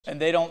And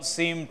they don't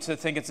seem to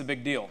think it's a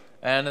big deal.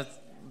 En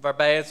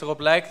waarbij het erop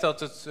lijkt dat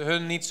het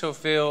hun niet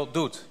zoveel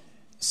doet.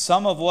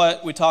 Some of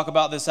what we talk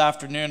about this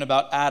afternoon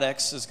about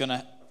addicts is going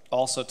to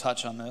also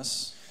touch on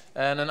this.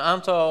 En een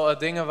aantal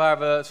dingen waar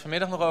we het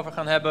vanmiddag nog over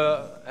gaan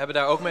hebben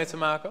daar ook mee te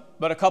maken.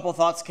 But a couple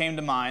thoughts came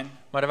to mind.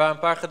 Maar er waren een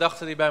paar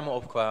gedachten die bij me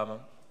opkwamen.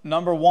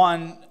 Number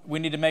one, we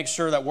need to make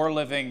sure that we're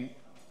living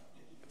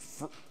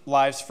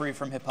lives free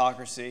from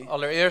hypocrisy.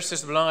 Allereerst is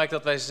het belangrijk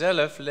dat wij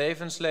zelf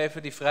levens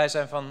leven die vrij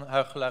zijn van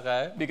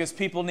huichelarij. Because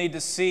people need to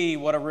see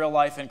what a real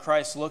life in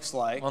Christ looks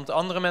like. Want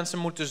andere mensen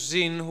moeten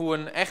zien hoe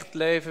een echt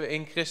leven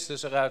in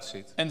Christus eruit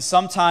ziet. And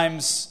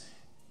sometimes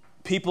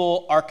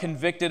people are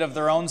convicted of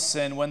their own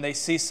sin when they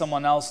see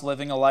someone else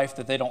living a life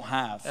that they don't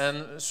have.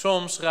 En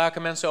soms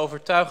raken mensen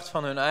overtuigd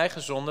van hun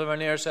eigen zonde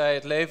wanneer zij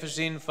het leven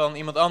zien van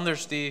iemand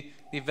anders die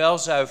wel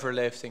zuiver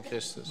leeft in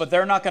Christus. But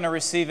they're not going to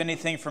receive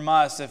anything from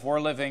us if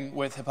we're living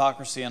with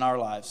hypocrisy in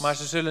our lives. Maar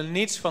ze zullen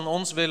niets van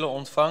ons willen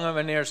ontvangen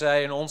wanneer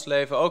zij in ons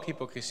leven ook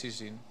hypocrisie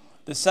zien.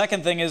 The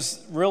second thing is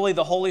really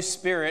the Holy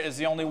Spirit is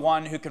the only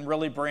one who can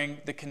really bring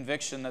the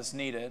conviction that's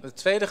needed. De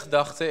tweede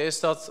gedachte is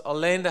dat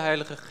alleen de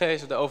Heilige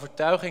Geest de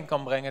overtuiging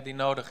kan brengen die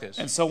nodig is.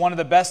 And so one of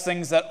the best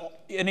things that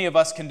any of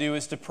us can do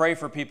is to pray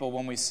for people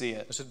when we see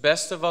it. Dus het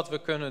beste wat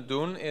we kunnen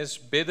doen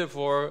is bidden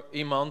voor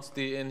iemand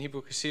die in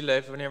hypocrisie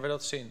leeft wanneer we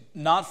dat zien.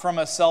 Not from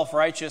a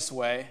self-righteous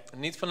way.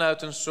 Niet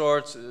vanuit een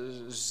soort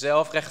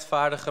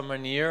zelfrechtvaardige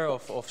manier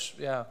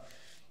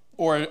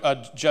Or a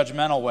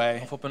judgmental way.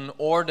 Of op een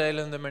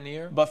oordelende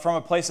manier. But from a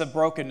place of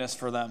brokenness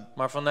for them.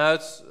 Maar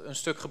vanuit een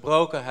stuk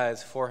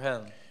gebrokenheid voor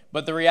hen.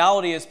 But the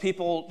reality is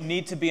people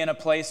need to be in a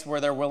place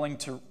where they're willing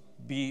to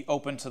be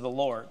open to the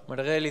Lord. Maar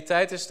de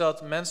realiteit is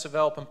dat mensen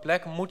wel op een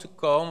plek moeten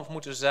komen of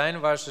moeten zijn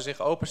waar ze zich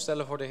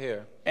openstellen voor de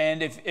Heer.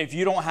 And if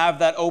you don't have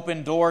that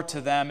open door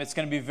to them, it's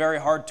going to be very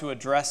hard to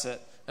address it.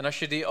 En als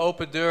je die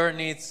open deur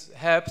niet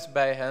hebt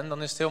bij hen,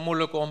 dan is het heel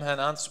moeilijk om hen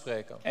aan te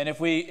spreken. And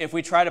if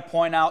we try to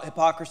point out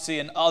hypocrisy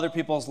in other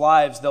people's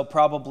lives, they'll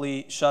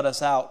probably shut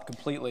us out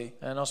completely.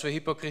 En als we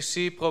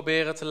hypocrisie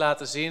proberen te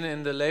laten zien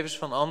in de levens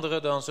van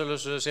anderen, dan zullen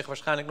ze zich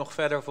waarschijnlijk nog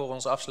verder voor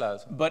ons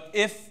afsluiten. But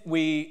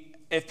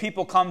if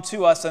people come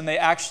to us and they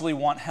actually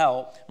want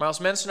help, maar als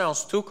mensen naar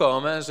ons toe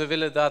komen en ze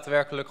willen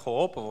daadwerkelijk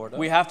geholpen worden,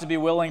 we have to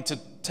be willing to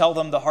tell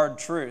them the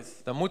hard truth.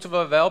 Dan moeten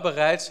we wel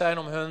bereid zijn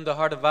om hun de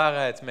harde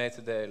waarheid mee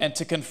te delen. And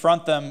to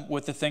confront them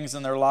with the things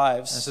in their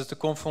lives. En ze te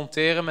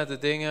confronteren met de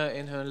dingen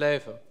in hun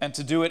leven. And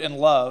to do it in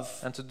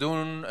love.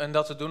 En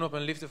dat te doen op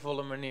een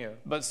liefdevolle manier.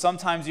 But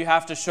sometimes you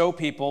have to show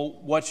people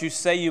what you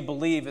say you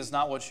believe is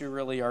not what you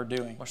really are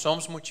doing. Maar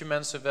soms moet je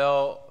mensen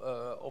wel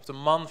op de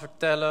man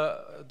vertellen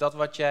dat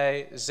wat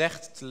jij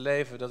zegt te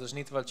leven, dat is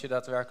niet wat je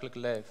daadwerkelijk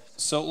leeft.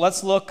 So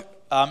let's look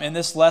in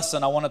this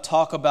lesson. I want to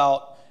talk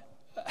about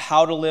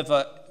how to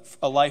live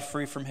a life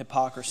free from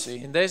hypocrisy.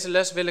 In deze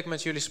les wil ik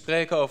met jullie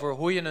spreken over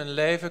hoe je een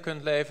leven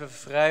kunt leven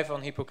vrij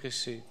van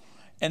hypocrisie.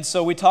 And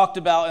so we talked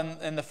about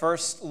in the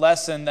first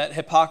lesson that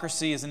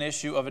hypocrisy is an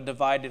issue of a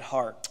divided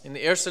heart. In de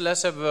eerste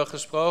les hebben we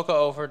gesproken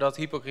over dat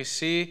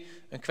hypocrisie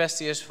een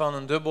kwestie is van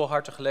een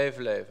dubbelhartig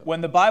leven.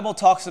 When the Bible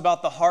talks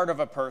about the heart of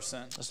a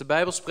person, als de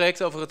Bijbel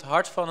spreekt over het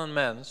hart van een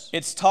mens,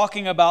 it's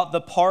talking about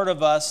the part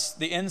of us,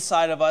 the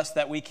inside of us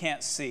that we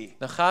can't see.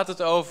 Dan gaat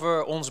het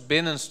over ons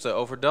binnenste,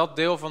 over dat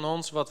deel van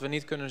ons wat we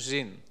niet kunnen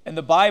zien. And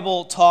the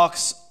Bible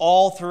talks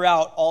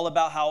all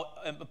about how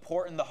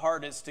important the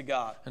heart is to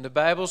God. En de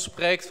Bijbel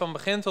spreekt van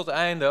begin tot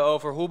einde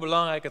over hoe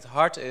belangrijk het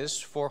hart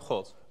is voor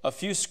God. A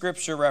few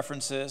scripture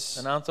references.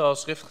 Een aantal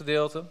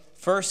schriftgedeelten.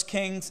 1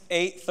 Kings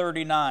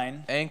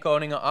 8:39. 1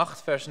 Koningen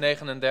 8 vers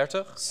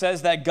 39.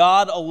 Says that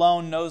God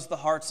alone knows the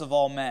hearts of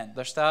all men.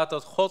 Daar staat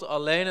dat God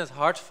alleen het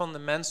hart van de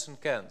mensen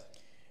kent.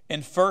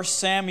 In 1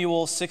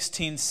 Samuel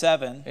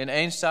 16:7. In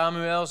 1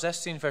 Samuel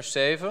 16 vers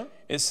 7.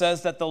 It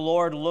says that the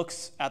Lord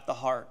looks at the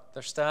heart.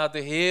 Daar staat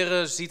de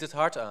Heere ziet het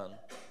hart aan.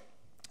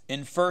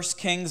 In 1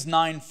 Kings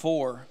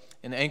 9:4.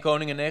 In 1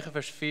 Koningen 9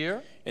 vers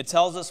 4. It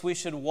tells us we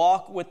should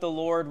walk with the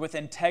Lord with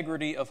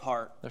integrity of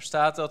heart. Er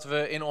staat dat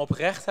we in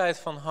oprechtheid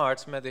van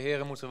hart met de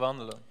Heere moeten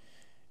wandelen.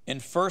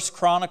 In 1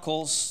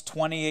 Chronicles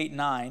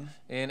 28:9.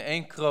 In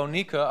 1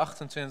 Kronieken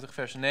 28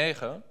 vers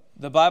 9.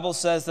 The Bible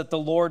says that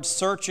the Lord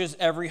searches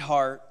every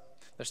heart.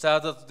 Er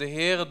staat dat de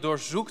Heere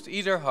doorzoekt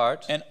ieder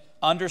hart. And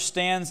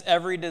understands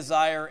every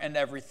desire and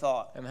every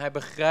thought. En hij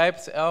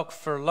begrijpt elk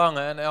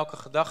verlangen en elke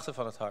gedachte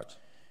van het hart.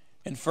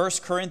 In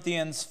 1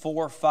 Corinthians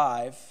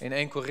 4:5. In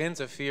 1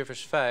 Korinthe 4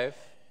 vers 5.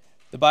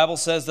 The Bible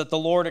says that the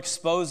Lord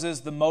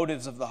exposes the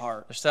motives of the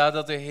heart. Er staat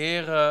dat de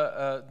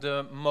Heere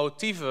de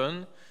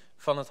motieven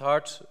van het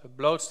hart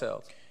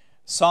blootstelt.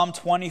 Psalm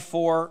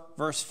 24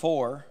 verse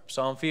 4.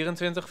 Psalm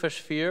 24 vers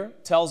 4.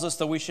 Tells us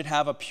that we should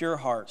have a pure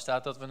heart. Er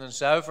staat dat we een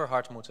zuiver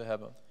hart moeten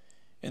hebben.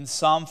 In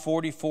Psalm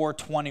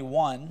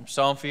 44:21.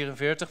 Psalm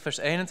 44 vers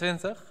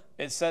 21.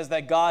 It says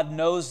that God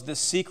knows the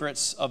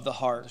secrets of the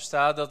heart. Er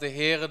staat dat de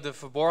Heere de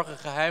verborgen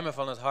geheimen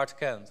van het hart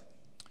kent.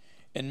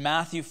 In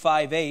Matthew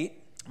 5:8.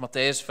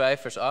 Matthäus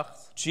 5 vers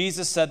 8.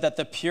 Jesus said that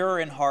the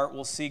pure in heart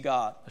will see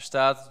God. Er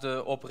staat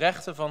de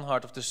oprechte van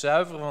hart of de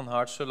zuivere van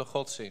hart zullen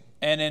God zien.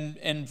 And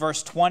in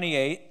verse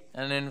 28,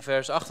 En in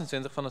vers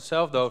 28 van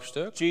hetzelfde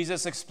hoofdstuk,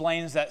 Jesus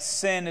explains that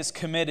sin is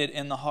committed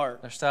in the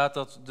heart. daar staat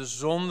dat de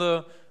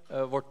zonde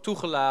wordt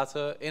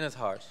toegelaten in het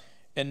hart.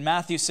 In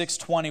Matthew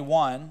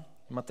 6:21,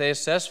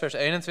 Matthäus 6 vers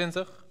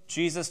 21.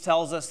 Jesus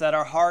tells us that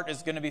our heart is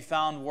going to be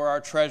found where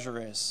our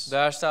treasure is.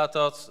 Daar staat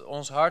dat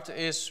ons hart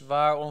is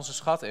waar onze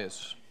schat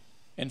is.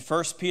 In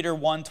 1 Peter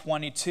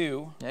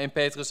 1:22, 1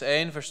 Petrus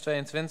 1 vers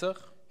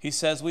 22. he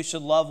says we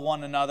should love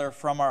one another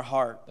from our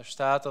heart. Daar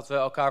staat dat we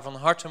elkaar van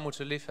harte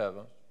moeten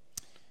liefhebben.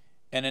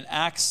 And in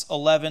Acts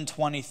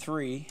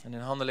 11:23, En in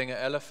Handelingen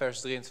 11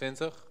 vers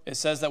 23 it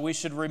says that we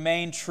should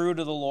remain true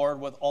to the Lord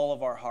with all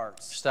of our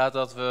hearts. staat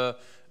dat we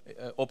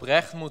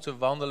oprecht moeten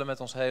wandelen met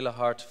ons hele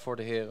hart voor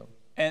de Heer.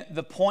 And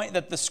the point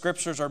that the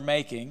scriptures are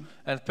making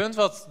En het punt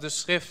wat de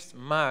schrift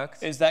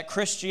maakt, is that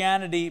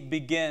Christianity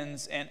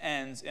begins and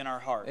ends in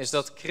our hearts. is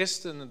dat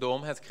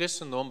het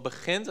christendom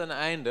begint en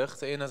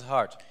eindigt in het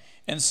hart.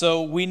 And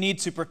so we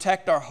need to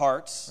protect our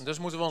hearts. En dus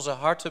moeten we onze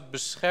harten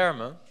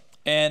beschermen.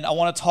 And I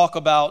want to talk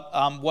about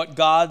what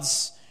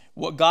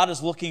God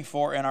is looking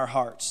for in our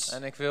hearts.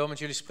 En ik wil met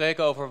jullie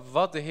spreken over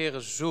wat de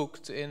Heer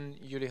zoekt in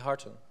jullie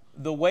harten.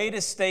 The way to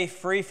stay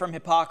free from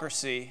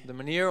hypocrisy De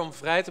manier om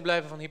vrij te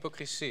blijven van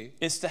hypocrisie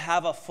is to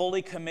have a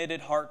fully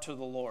committed heart to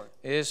the Lord.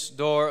 is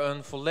door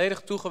een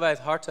volledig toegewijd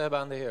hart te hebben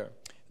aan de Heer.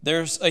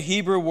 There's a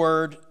Hebrew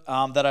word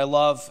that I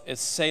love.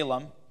 It's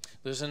Salem.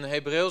 Er is een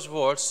Hebreeuws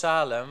woord,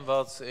 salem,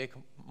 wat ik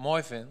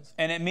mooi vind.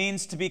 And it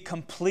means to be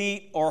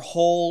complete or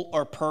whole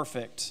or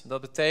perfect.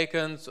 Dat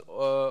betekent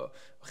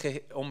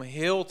om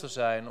heel te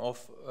zijn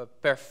of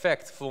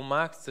perfect,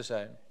 volmaakt te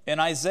zijn. In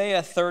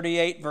Isaiah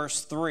 38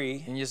 verse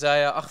 3, In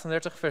Jesaja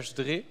 38 vers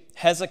 3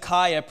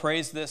 Hezekiah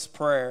prays this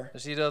prayer.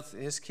 zie je dat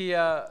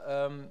Hiskia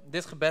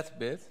dit gebed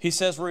bidt. He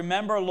says,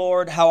 "Remember,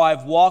 Lord, how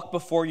I've walked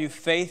before you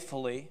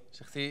faithfully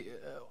Zegt hij,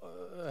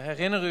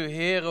 herinner u,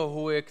 Heere,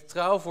 hoe ik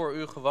trouw voor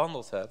u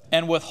gewandeld heb.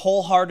 and with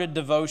wholehearted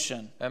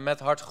devotion, En met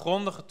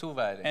hartgrondige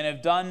toewijding. and have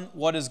done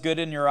what is good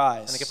in your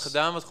En ik heb eyes."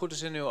 gedaan wat goed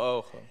is in uw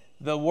ogen.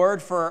 The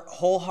word for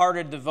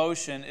wholehearted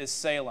devotion is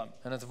Salem.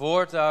 En het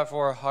woord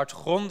daarvoor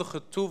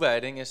hartgrondige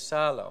toewijding is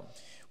Salem.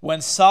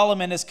 When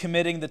Solomon is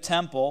committing the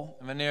temple,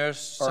 En wanneer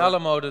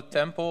Salomo de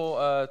tempel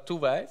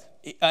toewijdt,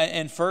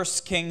 in 1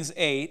 Kings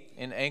 8,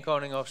 in 1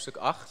 Koning hoofdstuk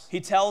 8, he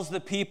tells the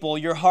people,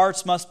 "Your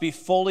hearts must be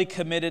fully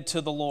committed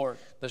to the Lord."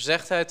 daar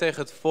zegt hij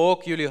tegen het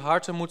volk, jullie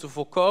harten moeten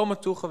volkomen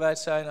toegewijd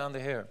zijn aan de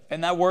Heer.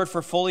 And that word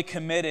for fully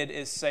committed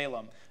is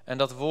Salem. En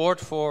dat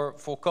woord voor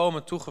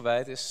volkomen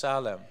toegewijd is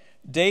Salem.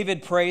 David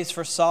prays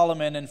for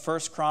Solomon in 1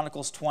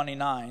 Chronicles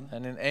 29.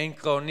 En in 1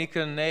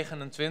 Kronieken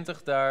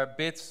 29, daar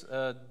bidt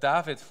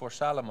David voor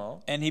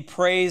Salomo. And he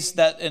prays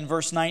that in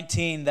verse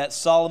 19 that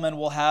Solomon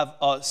will have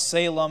a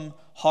Salem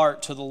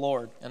heart to the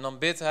Lord. En dan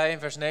bidt hij in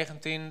vers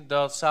 19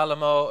 dat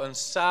Salomo een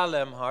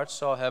Salem hart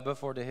zal hebben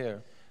voor de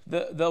Heer.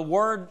 The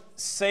word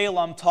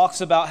Salem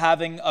talks about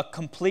having a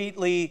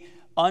completely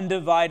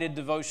undivided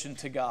devotion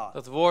to God.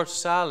 Dat woord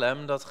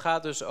Salem, dat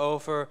gaat dus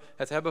over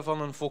het hebben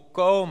van een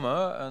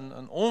volkomen,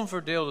 een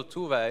onverdeelde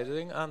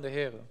toewijding aan de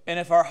Heer. And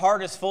if our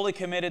heart is fully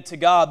committed to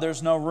God,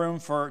 there's no room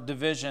for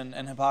division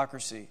and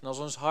hypocrisy. En als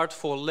ons hart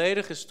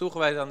volledig is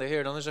toegewijd aan de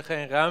Heer, dan is er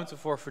geen ruimte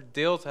voor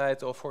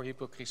verdeeldheid of voor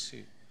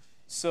hypocrisie.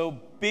 So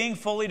being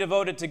fully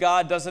devoted to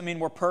God doesn't mean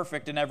we're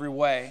perfect in every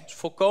way. Dus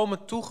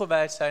volkomen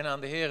toegewijd zijn aan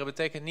de Heer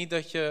betekent niet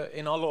dat je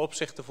in alle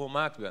opzichten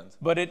volmaakt bent.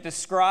 But it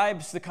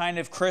describes the kind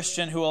of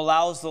Christian who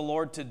allows the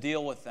Lord to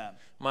deal with them.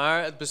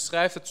 Maar het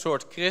beschrijft het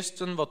soort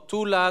christen wat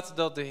toelaat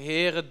dat de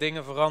Heer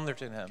dingen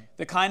verandert in hem.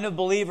 The kind of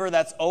believer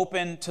that's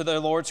open to the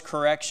Lord's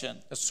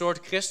correction. Het soort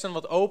christen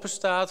wat open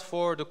staat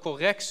voor de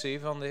correctie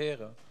van de Heer.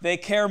 They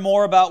care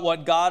more about what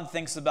God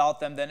thinks about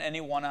them than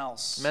anyone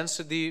else.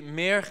 Mensen die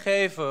meer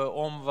geven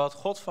om wat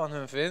God van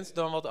hun vindt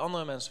dan wat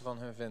andere mensen van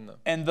hun vinden.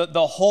 And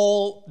the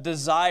whole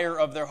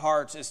desire of their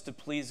hearts is to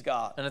please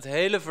God. En het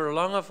hele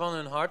verlangen van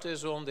hun hart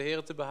is om de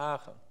Heer te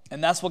behagen.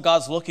 And that's what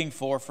God's looking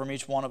for from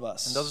each one of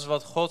us. En dat is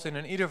wat God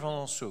in ieder van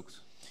ons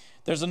zoekt.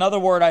 There's another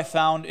word I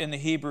found in the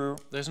Hebrew.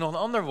 Er is nog een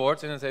ander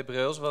woord in het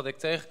Hebreeuws wat ik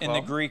tegenkwam.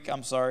 In the Greek,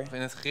 I'm sorry. Of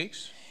in het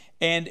Grieks.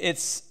 And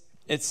it's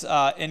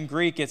in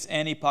Greek it's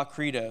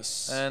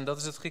anhypokritos. En dat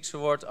is het Griekse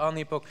woord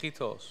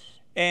anhypokritos.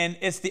 And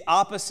it's the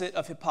opposite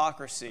of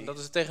hypocrisy. Dat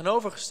is het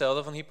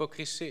tegenovergestelde van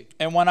hypocrisie.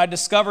 And when I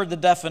discovered the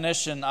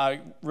definition, I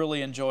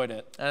really enjoyed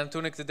it. En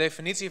toen ik de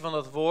definitie van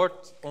dat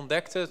woord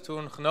ontdekte,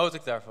 toen genoot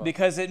ik daarvan.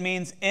 Because it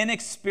means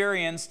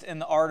inexperienced in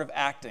the art of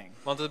acting.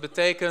 Want het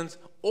betekent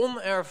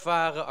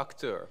onervaren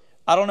acteur.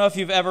 I don't know if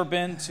you've ever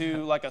been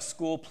to like a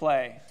school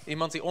play.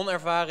 Iemand die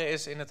onervaren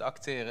is in het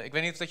acteren. Ik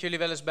weet niet of dat jullie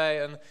wel eens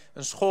bij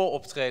een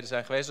schooloptreden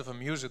zijn geweest of een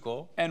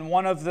musical. And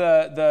one of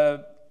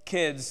the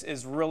kids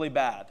is really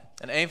bad.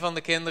 En een van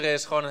de kinderen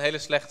is gewoon een hele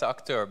slechte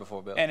acteur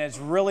bijvoorbeeld. And it's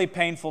really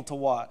painful to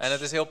watch. En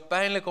het is heel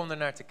pijnlijk om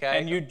ernaar te kijken.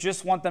 And you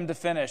just want them to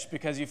finish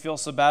because you feel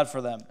so bad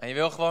for them. En je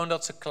wil gewoon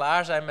dat ze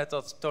klaar zijn met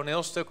dat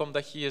toneelstuk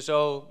omdat je je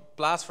zo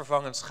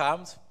plaatsvervangend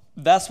schaamt.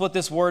 That's what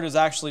this word is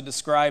actually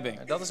describing.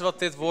 En dat is wat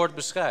dit woord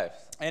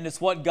beschrijft. And it's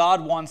what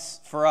God wants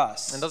for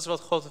us. En dat is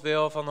wat God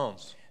wil van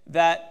ons.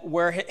 That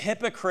where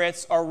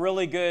hypocrites are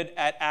really good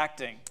at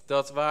acting.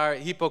 Dat waar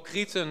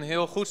hypocrieten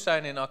heel goed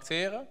zijn in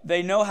acteren.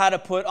 They know how to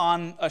put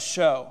on a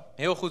show.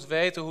 Heel goed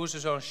weten hoe ze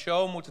zo'n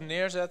show moeten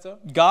neerzetten.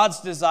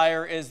 God's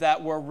desire is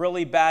that we're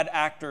really bad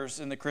actors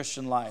in the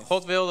Christian life.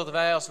 God wil dat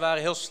wij als het ware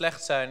heel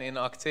slecht zijn in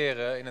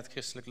acteren in het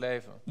christelijk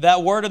leven.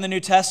 That word in the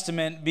New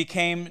Testament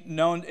became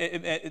known.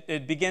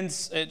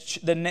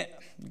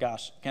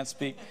 Can't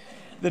speak.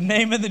 The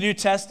name in the New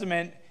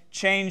Testament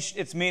changed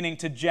its meaning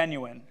to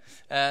genuine.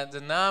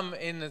 De naam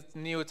in het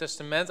Nieuwe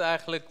Testament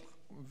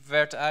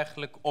werd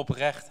eigenlijk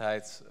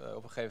oprechtheid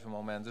op een gegeven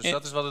moment. Dus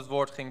dat is wat het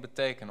woord ging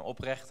betekenen,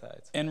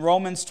 oprechtheid. In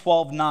Romans 12:9,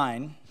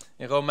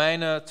 in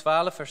Romeinen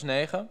 12 vers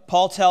 9,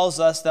 Paul tells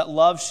us that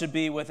love should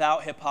be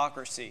without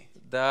hypocrisy.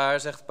 Daar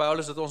zegt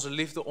Paulus dat onze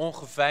liefde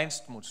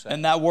ongeveinsd moet zijn.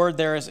 And that word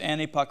there is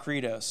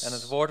anipokritos. En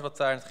het woord wat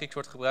daar in het Grieks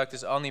wordt gebruikt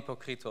is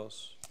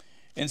anipokritos.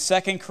 In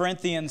 2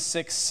 Corinthians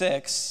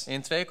 6:6,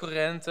 in 2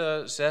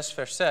 Korinthe 6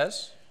 vers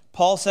 6,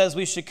 Paul says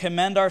we should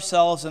commend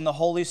ourselves in the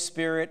Holy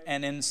Spirit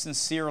and in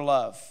sincere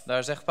love.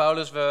 Daar zegt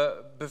Paulus,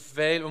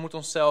 we moeten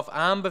onszelf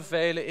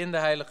aanbevelen in de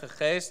Heilige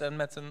Geest en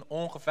met een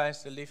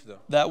ongeveinsde liefde.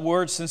 That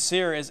word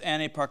sincere is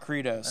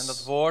anipokritos. En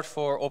dat woord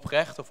voor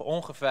oprecht of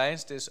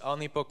ongeveinsd is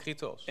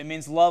anipokritos. It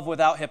means love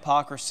without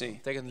hypocrisy.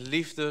 Het betekent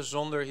liefde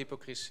zonder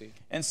hypocrisie.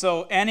 And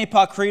so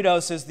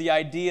anipokritos is the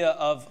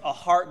idea of a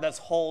heart that's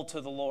whole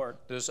to the Lord.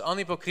 Dus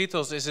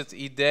anipokritos is het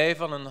idee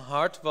van een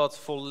hart wat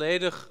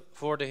volledig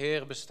voor de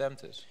Heer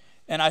bestemd is.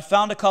 And I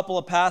found a couple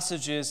of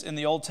passages in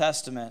the Old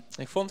Testament.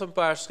 Ik vond een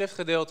paar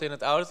schriftgedeelten in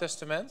het Oude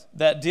Testament.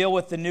 That deal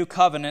with the new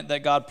covenant that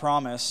God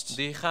promised.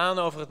 Die gaan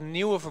over het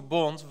nieuwe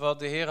verbond wat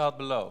de Heer had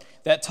beloofd.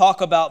 That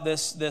talk about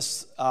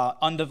this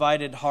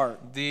undivided heart.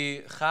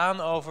 Die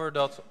gaan over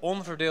dat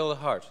onverdeelde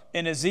hart.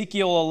 In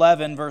Ezekiel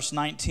 11 verse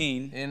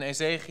 19. In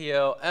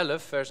Ezekiel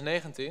 11 vers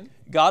 19.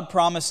 God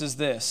promises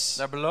this.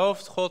 Daar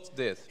belooft God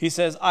dit. He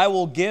says, I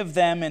will give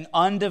them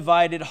an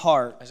undivided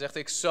heart. Hij zegt,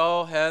 ik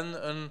zal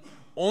hen een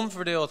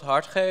onverdeeld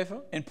hart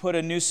geven. And put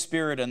a new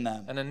spirit in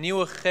them. En een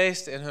nieuwe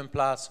geest in hun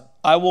plaatsen.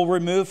 I will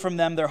remove from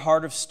them their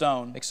heart of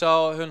stone. Ik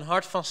zal hun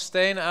hart van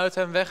steen uit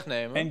hen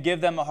wegnemen. And give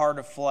them a heart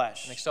of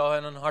flesh. En ik zal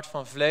hen een hart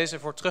van vlees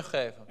ervoor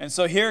teruggeven. And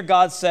so here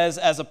God says,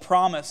 as a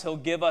promise, He'll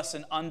give us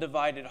an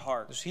undivided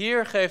heart. Dus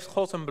hier geeft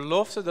God een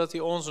belofte dat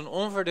hij ons een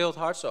onverdeeld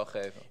hart zal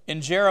geven. In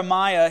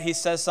Jeremiah, He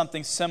says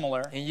something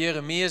similar. In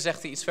Jeremia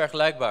zegt hij iets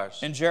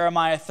vergelijkbaars. In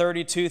Jeremiah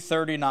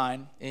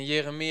 32:39. In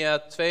Jeremia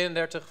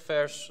 32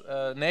 vers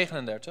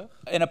 39.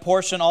 In a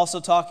portion also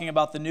talking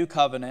about the new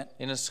covenant.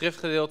 In een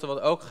schriftgedeelte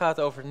wat ook gaat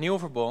over het nieuw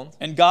verbond.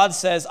 And God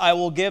says, I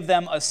will give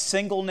them a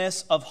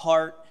singleness of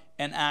heart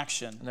and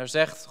action. En daar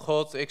zegt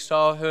God, ik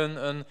zal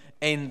hun een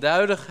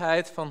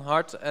eenduidigheid van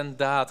hart en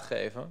daad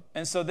geven.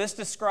 And so this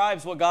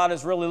describes what God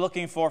is really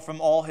looking for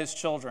from all His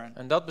children.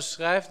 En dat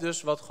beschrijft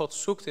dus wat God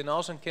zoekt in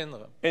al zijn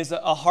kinderen. Is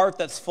a heart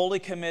that's fully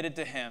committed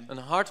to Him. Een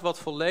hart wat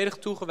volledig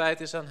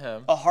toegewijd is aan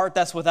hem. A heart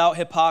that's without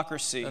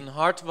hypocrisy. Een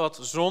hart wat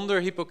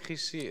zonder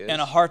hypocrisie is. And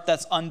a heart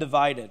that's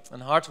undivided.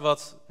 Een hart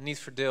wat niet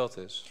verdeeld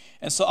is.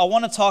 And so I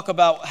want to talk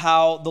about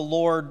how the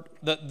Lord,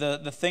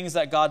 the things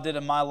that God did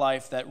in my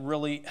life that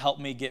really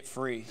helped me get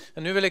free.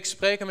 En nu wil ik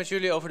spreken met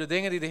jullie over de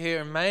dingen die de Heer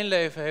in mijn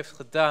leven heeft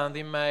gedaan,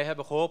 die mij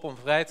hebben geholpen om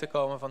vrij te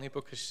komen van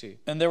hypocrisie.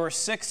 And there were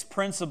 6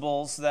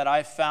 principles that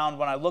I found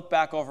when I look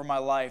back over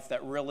my life that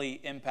really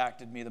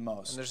impacted me the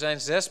most. En er zijn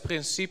 6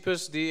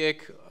 principes die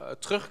ik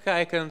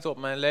terugkijkend op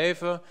mijn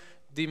leven,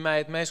 die mij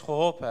het meest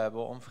geholpen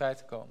hebben om vrij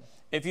te komen.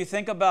 If you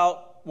think about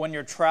when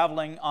you're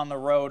traveling on the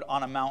road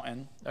on a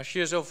mountain. Als je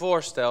je zo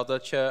voorstelt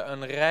dat je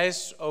een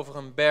reis over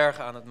een berg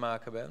aan het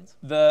maken bent.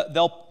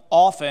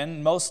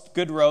 Most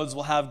good roads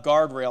will have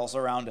guardrails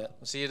around it.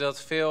 Dan zie je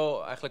dat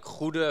veel eigenlijk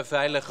goede,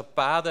 veilige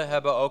paden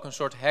hebben ook een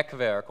soort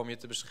hekwerk om je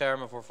te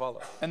beschermen voor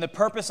vallen. And the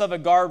purpose of a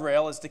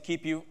guardrail is to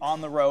keep you on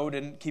the road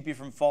and keep you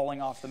from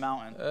falling off the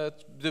mountain.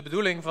 De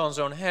bedoeling van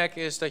zo'n hek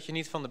is dat je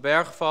niet van de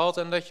berg valt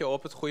en dat je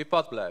op het goede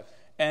pad blijft.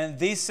 And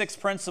these 6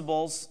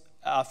 principles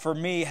for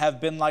me have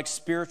been like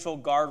spiritual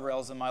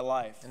guardrails in my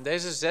life. En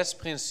deze 6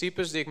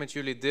 principes die ik met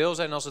jullie deel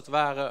zijn als het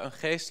ware een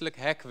geestelijk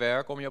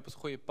hekwerk om je op het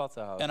goede pad te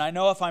houden. And I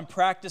know if I'm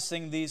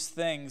practicing these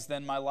things,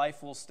 then my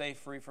life will stay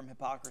free from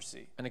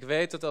hypocrisy. En ik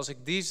weet dat als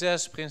ik die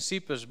 6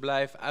 principes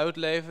blijf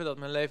uitleven, dat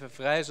mijn leven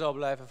vrij zal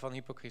blijven van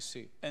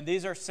hypocrisie. And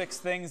these are 6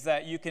 things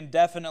that you can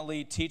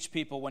definitely teach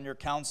people when you're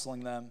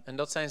counseling them. En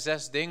dat zijn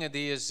 6 dingen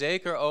die je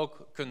zeker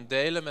ook kunt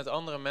delen met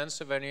andere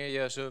mensen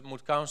wanneer je ze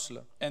moet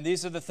counselen. And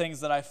these are the things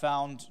that I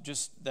found just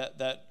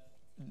that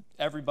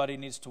everybody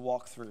needs to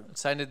walk through. Het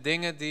zijn de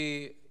dingen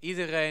die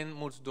iedereen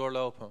moet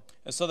doorlopen.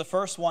 And so the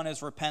first one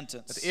is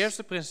repentance. Het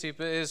eerste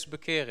principe is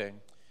bekering.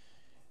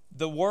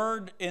 The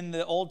word in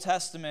the Old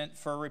Testament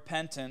for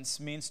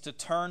repentance means to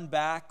turn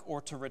back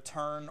or to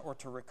return or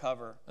to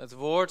recover. Het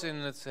woord in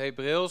het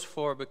Hebreeuws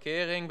voor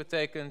bekering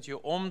betekent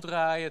je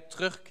omdraaien,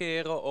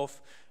 terugkeren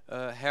of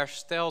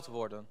hersteld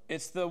worden.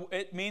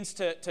 It means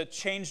to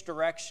change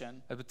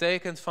direction. Het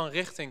betekent van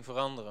richting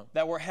veranderen.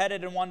 That we're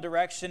headed in one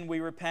direction,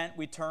 we repent,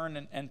 we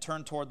turn and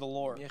turn toward the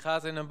Lord. Je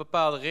gaat in een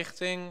bepaalde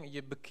richting,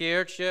 je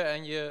bekeert je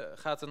en je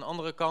gaat een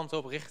andere kant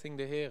op richting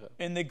de Heer.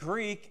 In the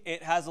Greek,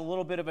 it has a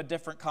little bit of a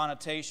different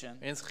connotation.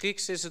 In het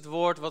Grieks is het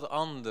woord wat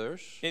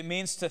anders. It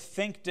means to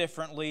think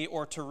differently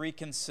or to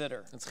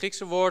reconsider. Het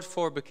Griekse woord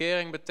voor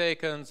bekering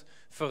betekent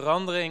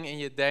verandering in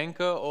je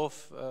denken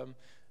of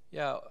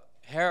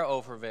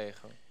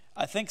heroverwegen.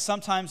 I think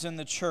sometimes in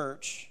the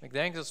church, Ik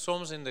denk dat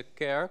soms in de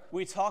kerk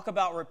we talk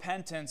about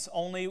repentance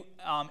only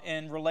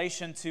in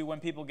relation to when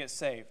people get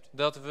saved.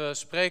 dat we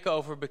spreken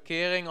over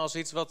bekering als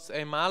iets wat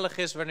eenmalig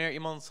is wanneer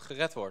iemand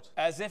gered wordt.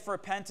 As if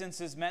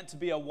repentance is meant to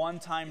be a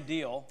one-time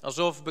deal.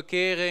 Alsof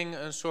bekering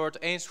een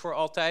soort eens voor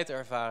altijd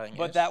ervaring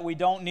But is. that we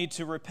don't need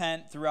to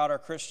repent throughout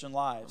our Christian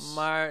lives.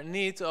 Maar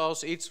niet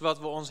als iets wat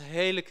we ons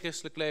hele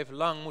christelijk leven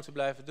lang moeten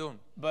blijven doen.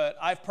 But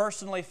I've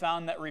personally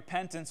found that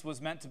repentance was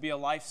meant to be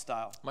a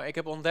lifestyle. Maar ik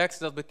heb ontdekt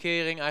dat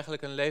bekering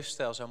eigenlijk een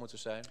leefstijl zou moeten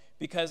zijn.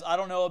 Because I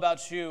don't know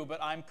about you, but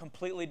I'm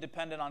completely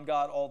dependent on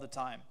God all the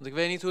time. Want ik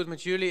weet niet hoe het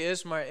met jullie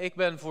is, maar ik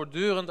ben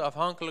voortdurend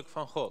afhankelijk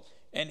van God.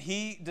 And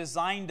He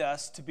designed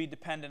us to be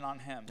dependent on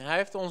Him. Hij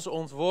heeft ons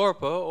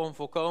ontworpen om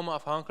volkomen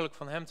afhankelijk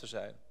van Hem te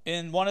zijn.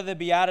 In one of the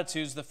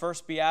Beatitudes, the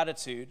first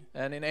Beatitude,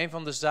 En in een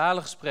van de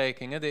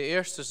zaligsprekingen, de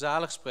eerste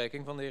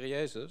zaligspreking van de Heer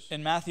Jezus,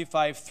 in Matthew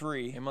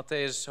 5:3, in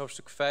Matthäus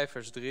hoofdstuk 5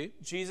 vers 3,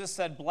 Jesus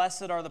said,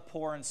 "Blessed are the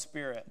poor in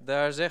spirit,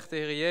 daar zegt de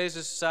Heer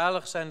Jezus,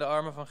 zalig zijn de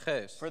armen van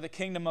geest. for the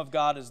kingdom of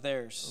God is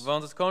theirs."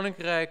 Want het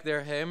koninkrijk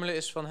der hemelen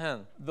is van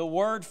hen. The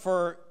word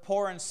for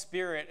poor in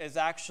spirit is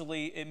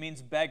actually, it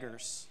means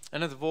beggars.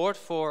 En het woord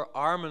voor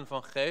armen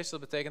van geest, dat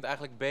betekent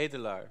eigenlijk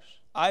bedelaars.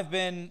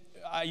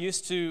 I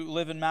used to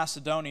live in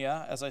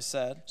Macedonia, as I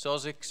said.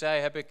 Zoals ik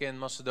zei, heb ik in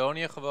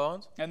Macedonië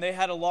gewoond. And they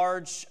had a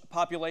large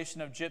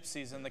population of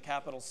gypsies in the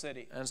capital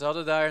city. En ze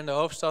hadden daar in de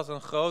hoofdstad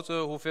een grote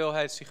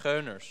hoeveelheid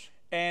zigeuners.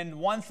 And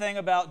one thing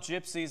about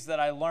gypsies that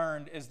I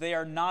learned is they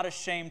are not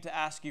ashamed to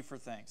ask you for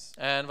things.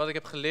 En wat ik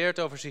heb geleerd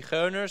over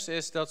zigeuners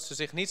is dat ze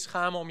zich niet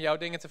schamen om jou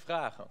dingen te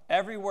vragen.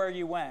 Everywhere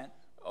you went,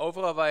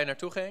 Overal waar je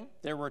naartoe ging,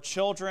 there were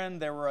children,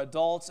 there were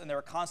adults, and they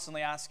were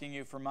constantly asking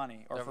you for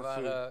money or er for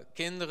food. waren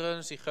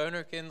kinderen,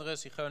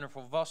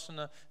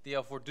 zigeunervolwassenen, die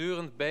jou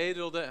voortdurend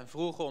bedelden en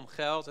vroegen om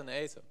geld en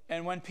eten.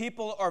 And when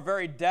people are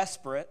very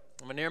desperate,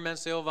 En wanneer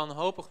mensen heel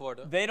wanhopig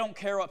worden, they don't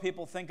care what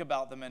people think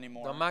about them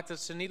anymore. dan maakt het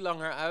ze niet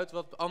langer uit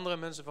wat andere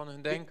mensen van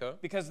hun denken.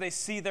 Because they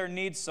see their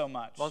needs so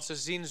much. Want ze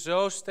zien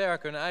zo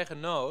sterk hun eigen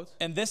nood.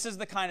 And this is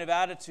the kind of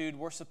attitude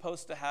we're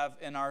supposed to have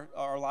in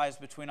our lives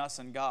between us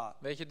and God.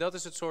 Weet je, dat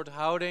is het soort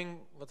houding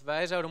wat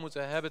wij zouden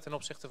moeten hebben ten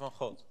opzichte van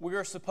God. We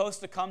are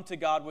supposed to come to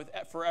God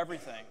for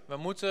everything. We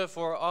moeten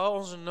voor al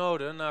onze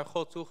noden naar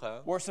God toe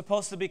gaan. We're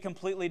supposed to be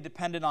completely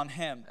dependent on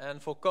Him.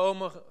 En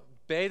volkomen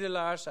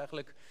bedelaars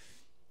eigenlijk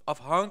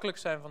afhankelijk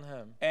zijn van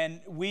Hem.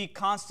 And we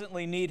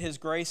constantly need His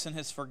grace and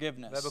His We hebben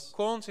forgiveness.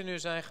 continu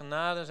zijn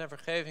genade en zijn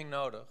vergeving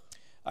nodig.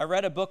 I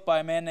read a book by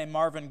a man named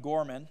Marvin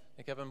Gorman.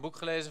 Ik heb een boek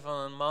gelezen van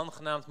een man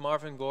genaamd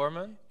Marvin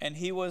Gorman. And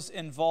he was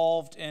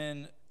involved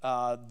in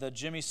the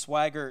Jimmy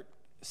Swaggart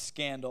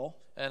scandal.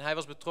 En hij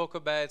was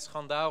betrokken bij het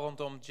schandaal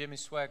rondom Jimmy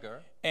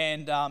Swaggart.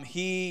 And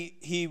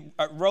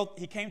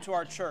he came to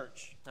our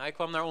church. Hij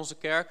kwam naar onze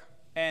kerk.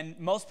 And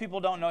most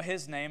people don't know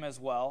his name as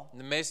well.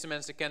 De meeste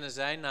mensen kennen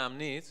zijn naam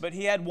niet. But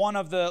he had one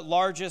of the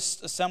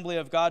largest Assembly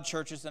of God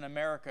churches in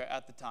America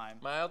at the time.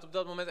 Maar hij had op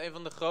dat moment een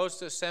van de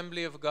grootste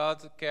Assembly of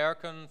God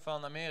kerken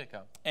van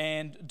Amerika.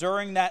 And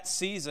during that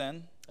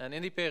season, En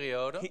in die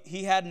periode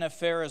he had an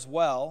affair as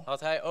well. had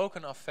hij ook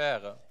een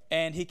affaire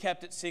And he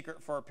kept it secret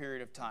for a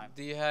period of time.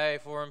 die hij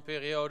voor een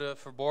periode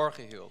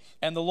verborgen hield.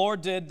 And the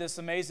Lord did this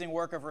amazing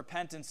work of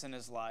repentance in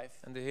his life.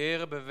 En de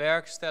Heere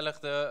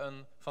bewerkstelligde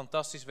een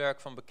fantastisch werk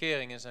van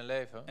bekering in zijn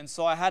leven. And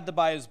so I had to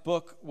buy his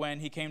book when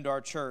he came to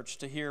our church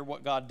to hear what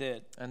God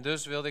did. En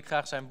dus wilde ik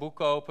graag zijn boek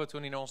kopen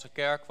toen hij naar onze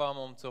kerk kwam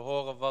om te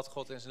horen wat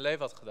God in zijn leven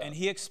had gedaan. And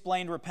he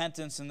explained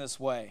repentance in this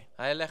way.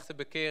 Hij legde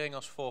bekering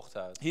als volgt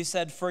uit. He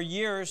said, for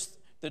years,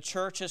 the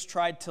church has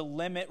tried to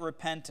limit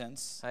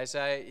repentance Hij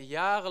zei,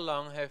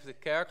 jarenlang heeft de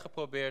kerk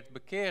geprobeerd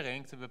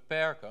bekering te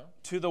beperken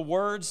to the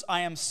words,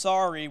 I am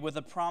sorry, with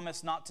a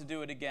promise not to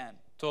do it again.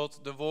 tot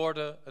de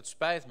woorden, het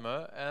spijt me,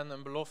 en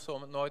een belofte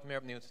om het nooit meer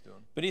opnieuw te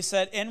doen. But he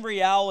said, in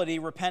reality,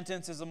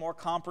 repentance is a more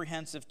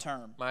comprehensive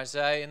term. Maar hij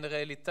zei, in de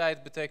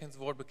realiteit betekent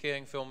het woord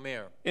bekering veel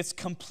meer. It's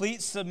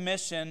complete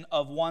submission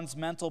of one's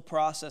mental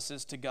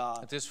processes to God,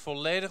 Het is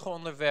volledige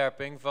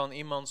onderwerping van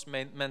iemands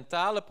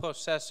mentale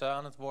processen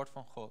aan het woord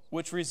van God.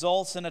 which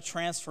results in a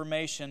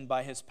transformation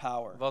by his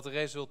power. Wat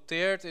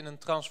resulteert in een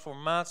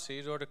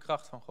transformatie door de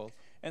kracht van God.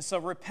 And so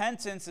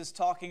repentance is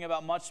talking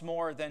about much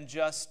more than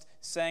just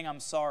saying I'm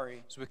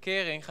sorry. Dus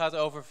bekering gaat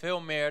over veel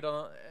meer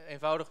dan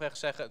eenvoudigweg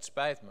zeggen het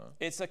spijt me.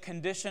 It's a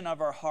condition of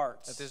our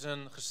hearts, Het is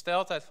een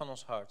gesteldheid van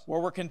ons hart.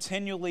 where we're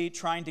continually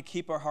trying to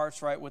keep our hearts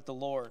right with the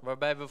Lord.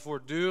 Waarbij we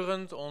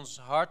voortdurend ons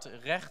hart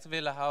recht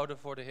willen houden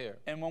voor de Heer.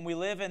 And when we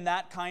live in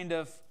that kind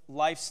of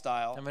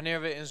lifestyle, En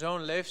wanneer we in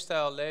zo'n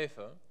leefstijl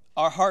leven,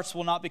 our hearts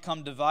will not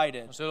become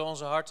divided. Dan zullen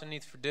onze harten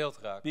niet verdeeld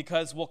raken.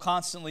 Because we'll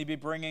constantly be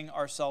bringing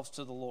ourselves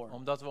to the Lord.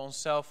 Omdat we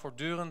onszelf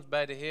voortdurend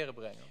bij de Here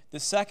brengen. The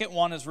second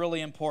one is really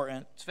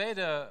important. Het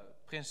tweede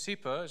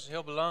principe is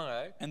heel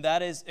belangrijk. And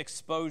that is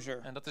exposure.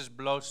 En dat is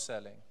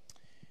blootstelling.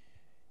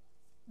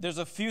 There's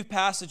a few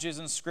passages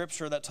in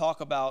Scripture that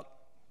talk about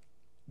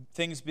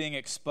things being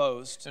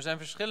exposed. Er zijn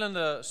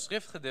verschillende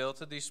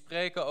schriftgedeelten die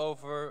spreken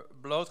over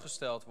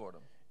blootgesteld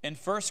worden. In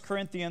 1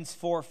 Corinthians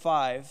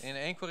 4:5, In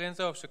 1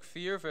 Korinthe hoofdstuk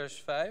 4 vers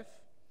 5.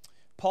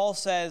 Paul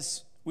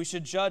says, we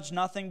should judge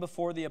nothing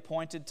before the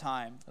appointed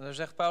time, En daar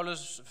zegt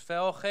Paulus,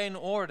 vel geen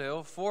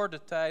oordeel voor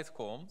de tijd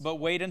komt, but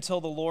wait until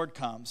the Lord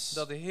comes.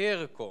 dat de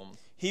Here komt.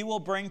 He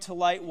will bring to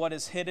light what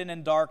is hidden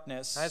in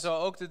darkness, Hij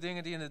zal ook de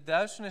dingen die in de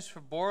duisternis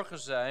verborgen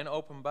zijn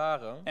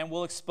openbaren, and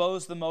will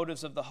expose the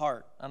motives of the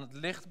heart. aan het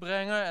licht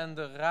brengen en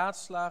de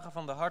raadslagen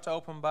van de hart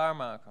openbaar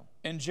maken.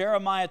 In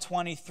Jeremiah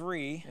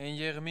 23, In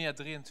Jeremia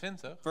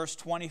 23, verse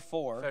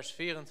 24, vers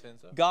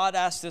 24, God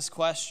asked this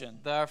question.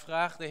 daar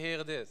vraagt de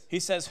Heer dit. He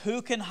says,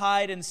 who can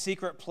hide in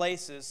secret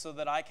places so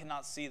that I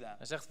cannot see them?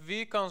 Hij zegt,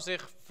 wie kan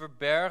zich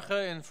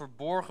verbergen in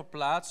verborgen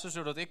plaatsen,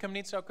 zodat ik hem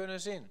niet zou kunnen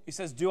zien? He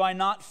says, do I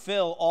not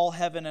fill all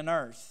heaven and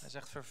earth? Hij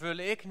zegt, vervul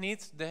ik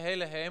niet de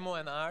hele hemel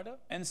en aarde?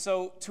 And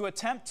so to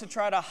attempt to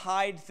try to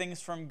hide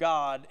things from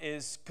God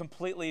is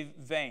completely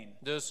vain.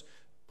 Dus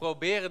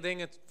proberen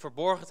dingen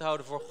verborgen te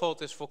houden voor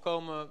God is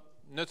volkomen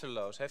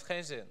nutteloos, heeft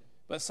geen zin.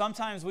 But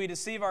sometimes we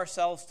deceive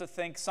ourselves to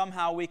think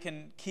somehow we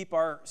can keep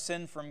our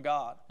sin from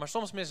God. Maar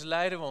soms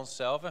misleiden we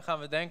onszelf en gaan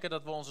we denken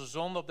dat we onze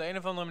zonde op de een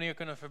of andere manier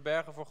kunnen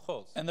verbergen voor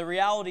God. And the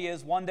reality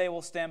is one day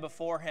we'll stand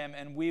before him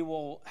and we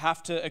will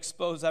have to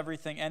expose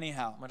everything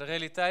anyhow. Maar de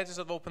realiteit is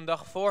dat we op een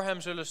dag voor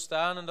hem zullen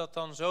staan en dat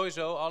dan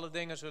sowieso alle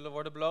dingen zullen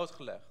worden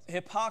blootgelegd.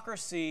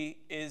 Hypocrisy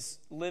is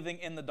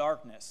living in the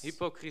darkness.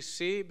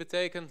 Hypocrisie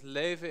betekent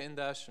leven in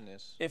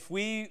duisternis. If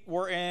we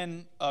were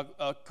in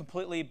a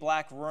completely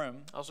black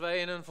room Als wij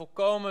in een volkomen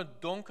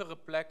donkere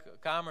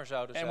kamer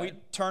zouden and zijn, we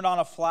turned on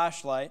a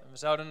flashlight, en we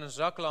zouden een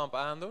zaklamp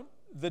aandoen,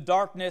 the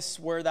darkness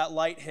where that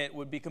light hit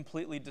would be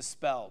completely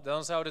dispelled.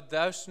 dan zou de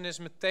duisternis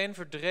meteen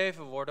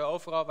verdreven worden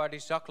overal waar die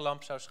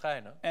zaklamp zou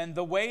schijnen. And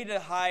the way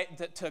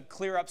to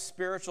clear up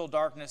spiritual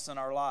darkness in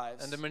our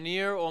lives En de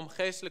manier om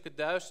geestelijke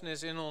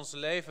duisternis in ons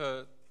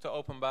leven te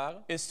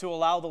openbaren is to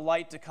allow the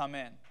light to come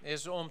in.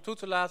 is om toe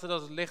te laten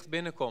dat het licht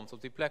binnenkomt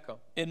op die plekken.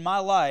 In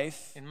my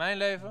life, In mijn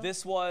leven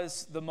this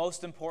was the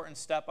most important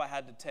step I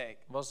had to take.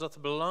 was dat de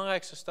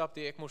belangrijkste stap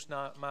die ik moest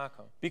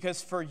maken.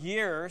 Because for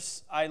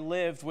years I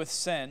lived with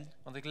sin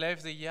Want ik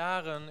leefde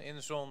jaren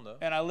in zonde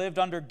and I lived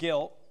under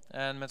guilt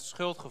en met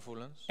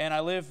schuldgevoelens, and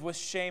I lived with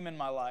shame in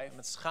my life.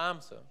 met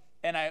schaamte.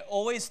 And I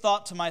always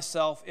thought to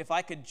myself, if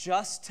I could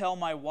just tell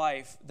my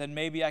wife, then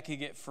maybe I could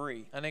get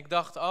free. En ik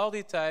dacht al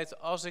die tijd,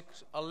 als ik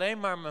alleen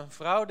maar mijn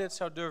vrouw dit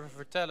zou durven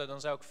vertellen,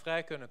 dan zou ik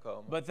vrij kunnen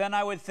komen. But then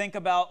I would think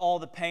about all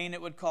the pain it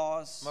would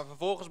cause. Maar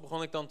vervolgens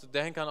begon ik dan te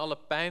denken aan alle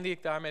pijn die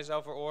ik daarmee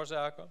zou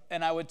veroorzaken.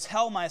 And I would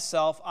tell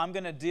myself, I'm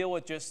going to deal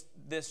with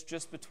this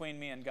just between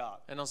me and God.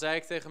 En dan zei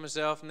ik tegen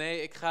mezelf,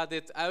 nee, ik ga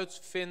dit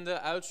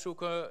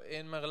uitzoeken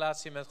in mijn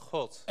relatie met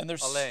God. And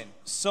there's Alleen.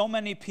 so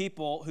many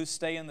people who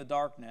stay in the Er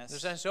darkness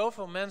zijn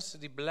zoveel mensen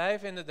die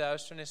blijven in de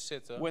duisternis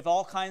zitten, with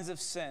all kinds of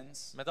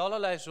sins, met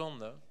allerlei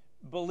zonden,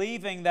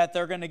 believing that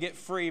they're going to get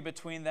free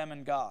between them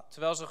and God.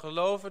 terwijl ze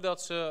geloven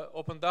dat ze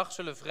op een dag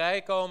zullen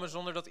vrijkomen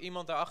zonder dat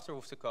iemand daarachter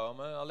hoeft te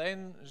komen.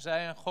 Alleen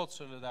zij en God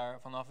zullen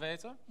daarvan af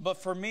weten. But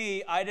for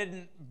me, I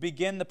didn't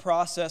begin the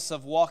process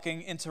of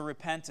walking into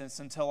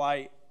repentance until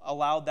I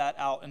allowed that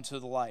out into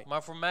the light.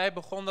 Maar voor mij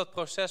begon dat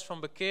proces van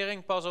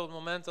bekering pas op het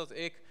moment dat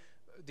ik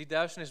die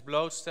duisternis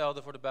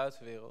blootstelde voor de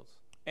buitenwereld.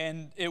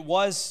 And it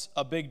was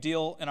a big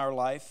deal in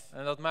our life.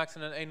 En dat maakte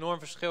een enorm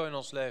verschil in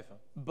ons leven.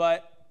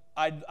 But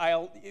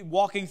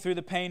walking through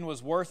the pain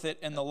was worth it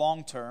in the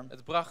long term.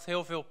 Het bracht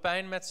heel veel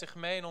pijn met zich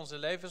mee in onze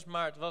levens,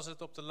 maar het was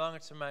het op de lange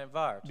termijn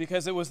waard.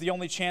 Because it was the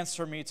only chance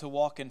for me to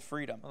walk in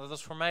freedom. Want het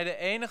was voor mij de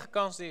enige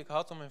kans die ik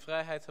had om in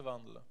vrijheid te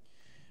wandelen.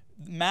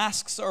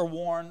 Masks are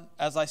worn,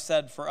 as I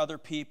said, for other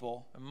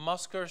people.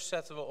 Maskers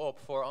zetten we op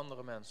voor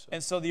andere mensen.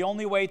 And so the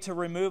only way to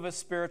remove a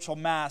spiritual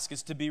mask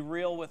is to be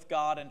real with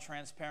God and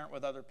transparent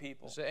with other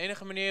people. Dus de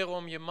enige manier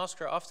om je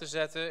masker af te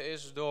zetten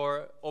is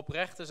door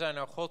oprecht te zijn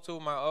naar God toe,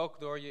 maar ook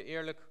door je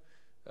eerlijk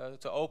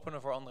te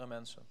openen voor andere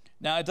mensen.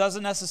 Now, it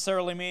doesn't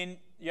necessarily mean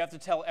you have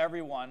to tell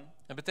everyone.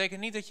 Het betekent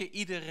niet dat je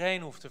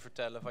iedereen hoeft te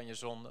vertellen van je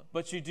zonde.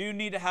 But you do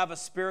need to have a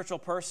spiritual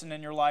person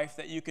in your life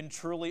that you can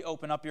truly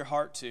open up your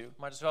heart to.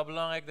 Maar het is wel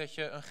belangrijk dat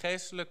je een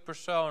geestelijk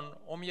persoon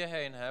om je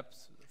heen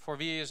hebt voor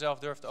wie je jezelf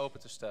durft open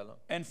te stellen.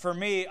 And for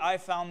me, I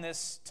found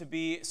this to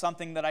be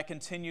something that I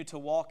continue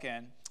to walk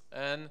in.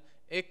 En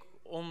ik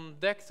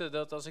ontdekte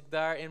dat als ik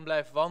daarin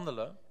blijf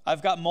wandelen,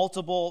 I've got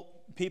multiple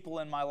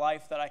people in my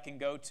life that I can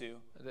go to.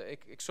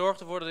 Ik zorg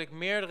ervoor dat ik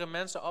meerdere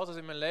mensen altijd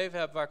in mijn leven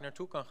heb waar ik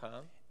naartoe kan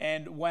gaan.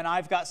 And when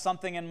I've got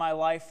something in my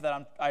life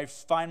that I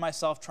find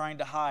myself trying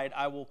to hide,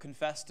 I will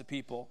confess to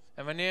people.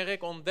 En wanneer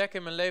ik ontdek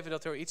in mijn leven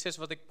dat er iets is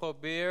wat ik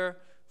probeer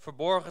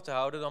verborgen te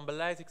houden, dan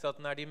beleid ik dat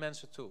naar die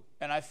mensen toe.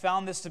 And I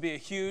found this to be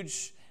a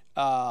huge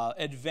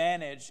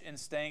advantage in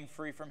staying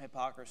free from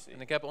hypocrisy.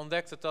 En ik heb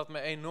ontdekt dat dat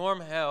me enorm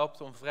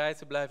helpt om vrij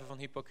te blijven van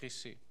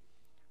hypocrisie.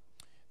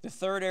 The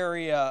third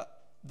area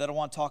that I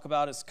want to talk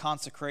about is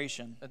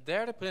consecration. Het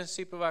derde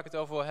principe waar ik het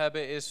over wil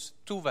hebben is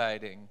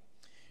toewijding.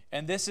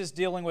 And this is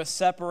dealing with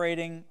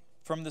separating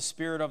from the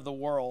spirit of the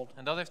world.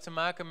 En dat heeft te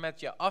maken met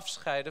je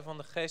afscheiden van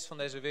de geest van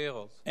deze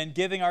wereld. And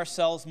giving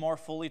ourselves more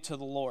fully to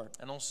the Lord.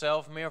 En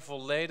onszelf meer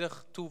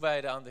volledig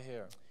toewijden aan de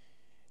Heer.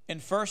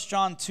 In 1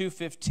 John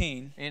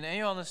 2:15, In 1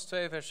 Johannes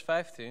 2 vers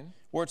 15,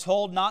 we're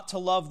told not to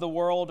love the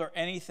world or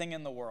anything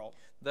in the world.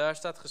 daar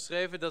staat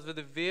geschreven dat we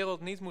de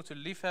wereld niet moeten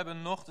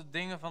liefhebben, noch de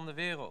dingen van de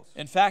wereld.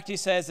 In fact, he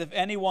says, if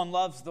anyone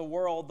loves the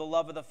world, the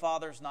love of the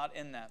Father is not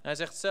in them. Hij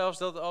zegt zelfs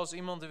dat als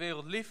iemand de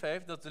wereld lief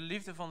heeft, dat de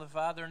liefde van de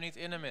Vader niet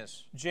in hem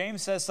is.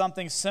 James says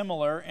something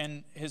similar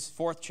in his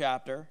 4th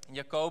chapter,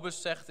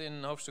 Jacobus zegt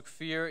in hoofdstuk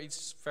 4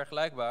 iets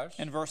vergelijkbaars.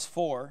 in verse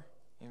 4.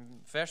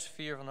 In vers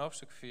 4 van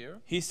hoofdstuk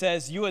 4. He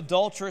says, you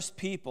adulterous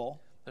people,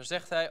 Daar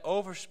zegt hij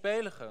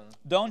overspeligen.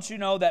 don't you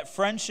know that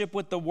friendship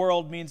with the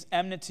world means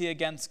enmity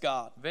against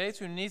God? Weet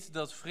u niet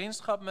dat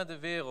vriendschap met de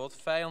wereld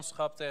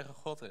vijandschap tegen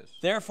God is?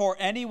 Therefore,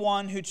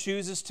 anyone who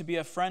chooses to be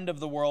a friend of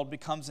the world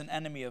becomes an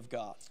enemy of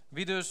God.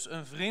 Wie dus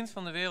een vriend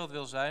van de wereld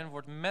wil zijn,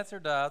 wordt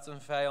metterdaad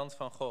een vijand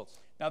van God.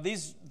 Now,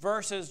 these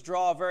verses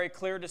draw a very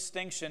clear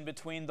distinction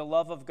between the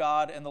love of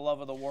God and the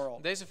love of the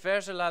world. Deze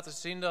verzen laten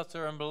zien dat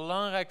er een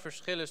belangrijk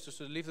verschil is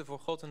tussen de liefde voor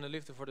God en de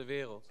liefde voor de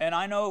wereld. And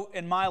I know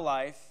in my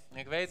life,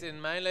 Ik weet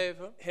in mijn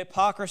leven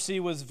hypocrisy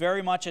was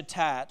very much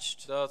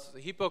attached dat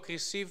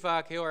hypocrisie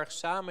vaak heel erg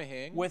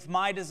samenhing with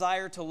my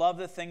desire to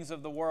love the things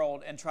of the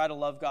world and try to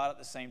love God at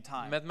the same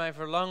time. met mijn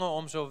verlangen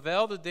om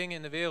zowel de dingen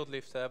in de wereld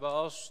lief te hebben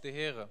als de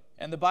Here.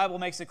 And the Bible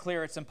makes it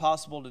clear it's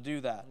impossible to do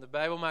that. De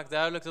Bijbel maakt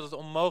duidelijk dat het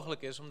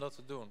onmogelijk is om dat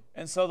te doen.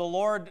 And so the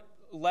Lord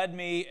led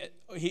me,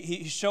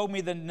 he showed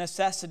me the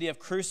necessity of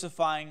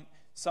crucifying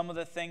some of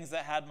the things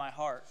that had my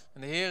heart.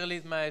 En de Heer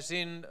liet mij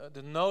zien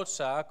de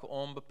noodzaak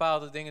om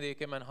bepaalde dingen die ik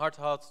in mijn hart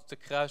had te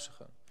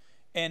kruisigen.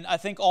 And I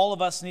think all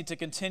of us need to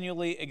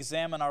continually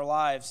examine our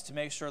lives to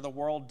make sure the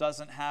world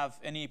doesn't have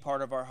any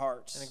part of our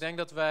hearts. En ik denk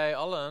dat wij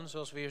allen,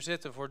 zoals we hier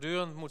zitten,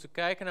 voortdurend moeten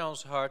kijken naar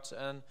ons hart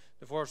en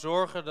ervoor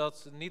zorgen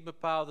dat niet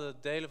bepaalde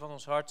delen van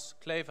ons hart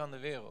kleven aan de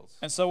wereld.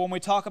 And so when we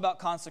talk about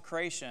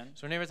consecration, Dus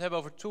wanneer we het hebben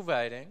over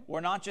toewijding,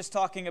 we're not just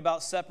talking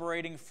about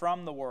separating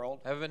from the world,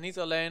 hebben we het niet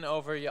alleen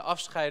over je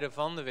afscheiden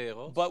van de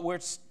wereld, but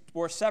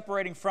we're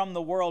separating from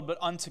the world but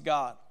unto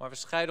God. maar we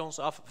scheiden ons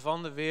af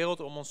van de wereld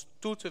om ons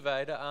toe te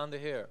wijden aan de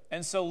Heer.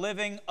 And so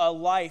living a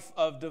life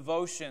of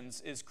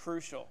devotions is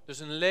crucial. Dus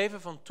een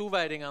leven van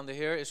toewijding aan de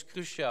Heer is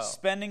cruciaal.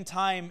 Spending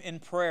time in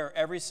prayer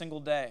every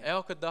single day.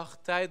 Elke dag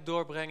tijd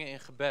doorbrengen in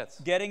gebed.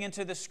 Getting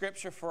into the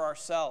scripture for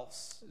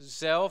ourselves.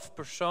 Zelf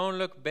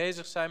persoonlijk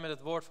bezig zijn met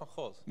het woord van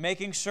God.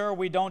 Making sure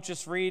we don't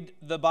just read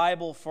the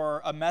Bible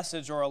for a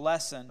message or a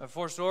lesson,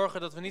 Ervoor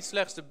zorgen dat we niet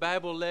slechts de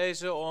Bijbel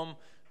lezen om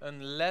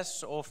een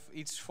les of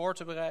iets voor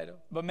te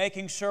bereiden, but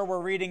making sure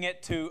we're reading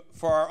it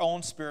for our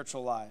own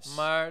spiritual lives.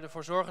 maar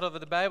ervoor zorgen dat we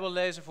de Bijbel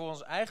lezen voor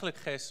ons eigenlijk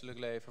geestelijk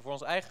leven, voor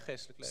ons eigen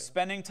geestelijk leven.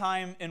 Spending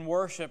time in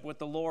worship with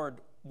the Lord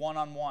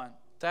one-on-one.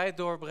 Tijd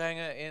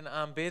doorbrengen in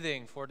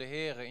aanbidding voor de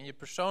Heer, in je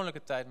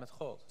persoonlijke tijd met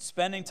God.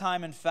 Spending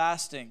time in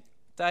fasting.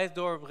 Tijd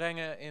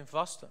doorbrengen in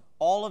vasten.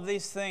 All of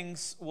these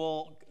things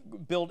will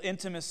build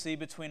intimacy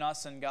between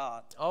us and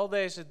God. Al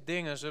deze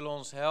dingen zullen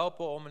ons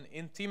helpen om een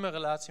intieme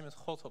relatie met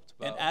God op te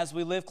And bouwen. as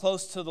we live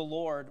close to the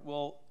Lord,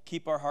 we'll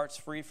keep our hearts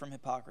free from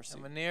hypocrisy.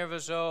 En wanneer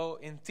we zo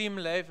intiem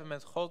leven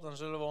met God, dan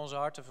zullen we onze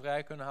harten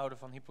vrij kunnen houden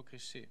van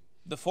hypocrisie.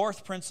 The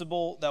fourth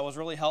principle that was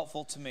really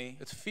helpful to me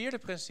Het vierde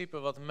principe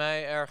wat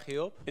mij erg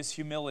hielp, is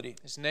humility.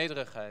 is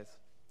nederigheid.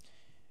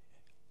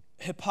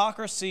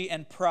 Hypocrisy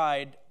and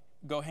pride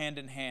go hand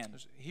in hand.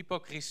 Dus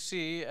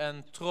hypocrisie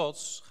en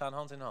trots gaan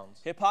hand in hand.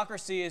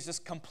 Hypocrisy is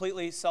just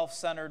completely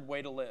self-centered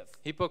way to live.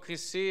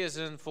 Hypocrisie is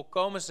een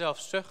volkomen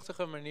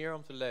zelfzuchtige manier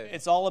om te leven.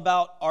 It's all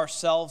about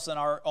ourselves and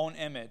our own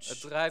Het image.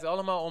 draait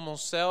allemaal om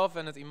onszelf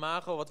en het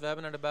imago wat we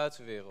hebben naar de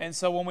buitenwereld. And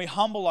so when we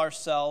humble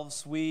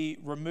ourselves, we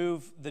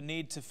remove the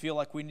need to feel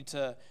like we need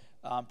to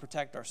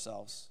protect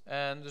ourselves.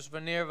 En dus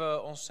wanneer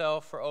we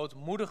onszelf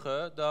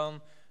verootmoedigen,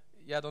 dan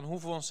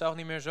hoeven we onszelf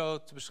niet meer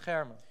zo te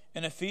beschermen.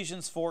 In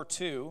Ephesians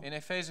 4:2, In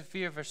Efeze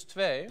 4 vers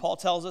 2, Paul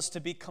tells us to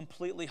be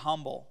completely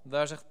humble.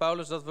 daar zegt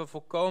Paulus dat we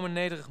volkomen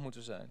nederig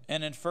moeten zijn.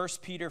 And in 1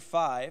 Peter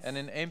 5, En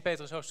in 1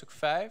 Petrus hoofdstuk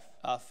 5,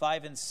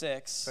 5 and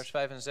 6, vers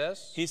 5 en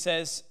 6, he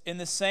says, in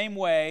the same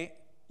way,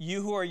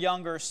 you who are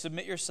younger,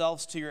 submit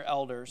yourselves to your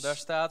elders. daar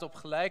staat op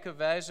gelijke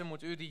wijze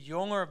moet u die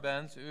jonger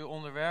bent, u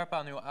onderwerpen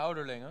aan uw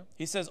ouderlingen.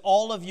 He says,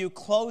 all of you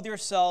clothe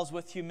yourselves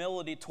with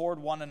humility toward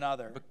one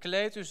another.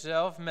 Bekleed u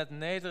zelf met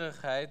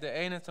nederigheid, de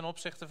ene ten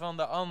opzichte van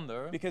de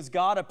ander. Because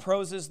God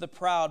opposes the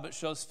proud, but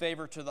shows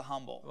favor to the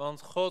humble.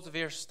 Want God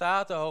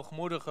weerstaat de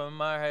hoogmoedigen,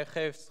 maar hij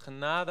geeft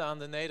genade aan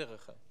de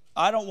nederigen.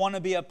 I don't want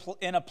to be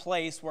in a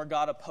place where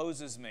God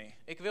opposes me.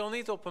 Ik wil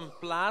niet op een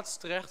plaats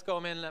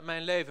terechtkomen in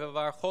mijn leven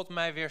waar God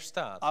mij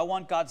weerstaat. I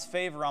want God's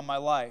favor on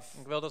my life.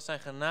 Ik wil dat zijn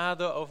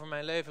genade over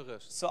mijn leven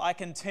rust. So I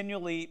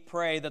continually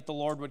pray that the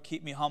Lord would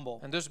keep me humble.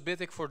 En dus bid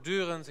ik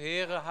voortdurend,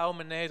 Heere, hou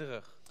me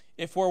nederig.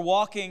 If we're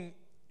walking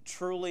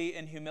truly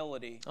in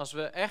humility, Als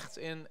we echt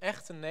in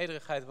echte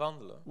nederigheid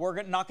wandelen,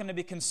 we're not going to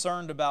be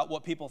concerned about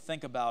what people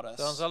think about us.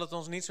 dan zal het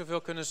ons niet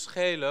zoveel kunnen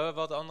schelen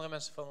wat andere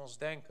mensen van ons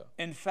denken.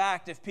 In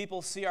fact, if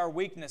people see our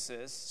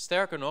weaknesses,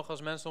 Sterker nog,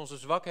 als mensen onze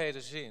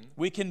zwakheden zien,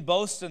 we can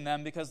boast in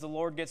them because the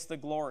Lord gets the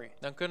glory.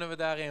 dan kunnen we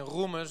daarin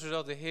roemen,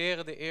 zodat de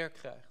Heere de eer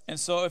krijgt. And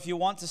so if you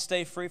want to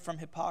stay free from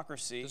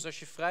hypocrisy, Dus als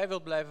je vrij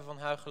wilt blijven van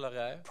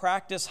huichelarij,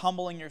 practice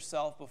humbling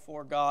yourself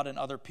before God and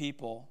other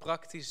people.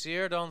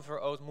 praktiseer dan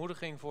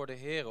verootmoediging voor de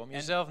Heer, om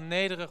jezelf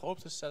nederig op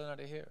te stellen naar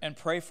de Heer. And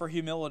pray for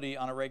humility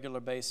on a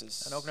regular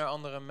basis. En ook naar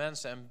andere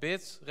mensen. En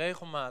bid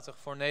regelmatig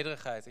voor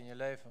nederigheid in je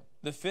leven.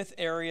 The fifth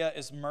area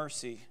is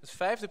mercy. Het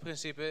vijfde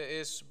principe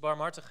is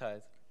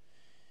barmhartigheid.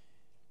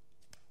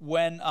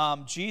 When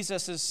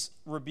Jesus is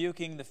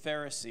rebuking the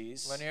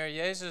Pharisees Wanneer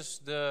Jezus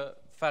de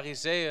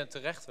Farizeeën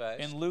terechtwijst,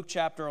 in Luke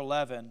chapter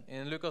 11,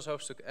 in Lucas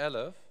hoofdstuk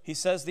 11, he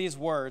says these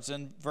words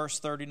in verse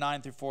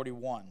 39 through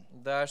 41.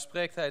 daar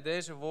spreekt hij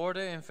deze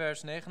woorden in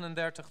vers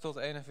 39 tot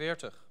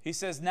 41. He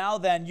says,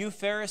 "Now then, you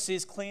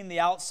Pharisees clean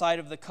the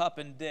outside of the cup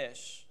and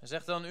dish, Hij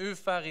zegt dan, u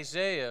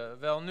Farizeeën,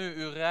 wel nu,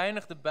 u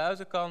reinigt de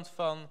buitenkant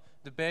van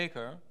de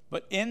beker,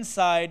 but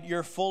inside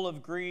you're full of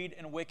greed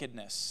and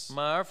wickedness.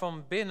 maar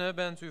van binnen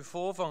bent u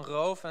vol van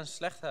roof en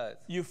slechtheid.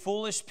 You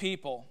foolish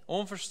people,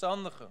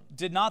 Onverstandigen.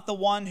 did not the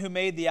one who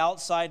made the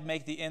outside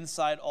make the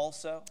inside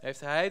also? Heeft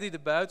hij die de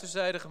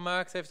buitenzijde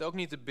gemaakt, heeft ook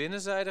niet de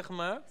binnenzijde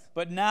gemaakt?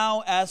 But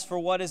now as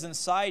for what is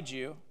inside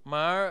you,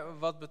 Maar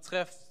wat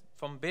betreft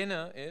van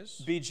binnen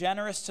is, be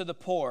generous to the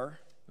poor,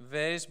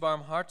 wees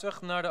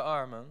barmhartig naar de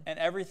armen, and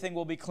everything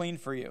will be clean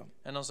for you."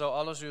 en dan zal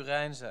alles u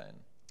rein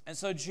zijn. And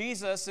so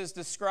Jesus is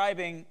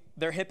describing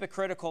their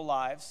hypocritical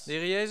lives. De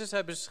Heer Jezus,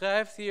 hij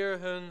beschrijft hier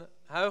hun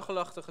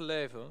huichelachtige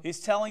leven. He's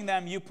telling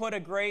them, you put a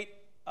great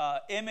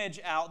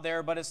image out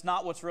there, but it's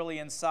not what's really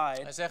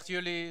inside. Hij zegt,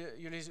 jullie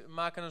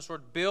maken een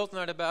soort beeld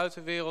naar de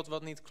buitenwereld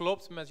wat niet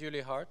klopt met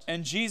jullie hart.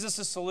 And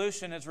Jesus'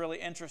 solution is really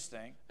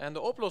interesting. En de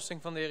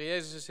oplossing van de Heer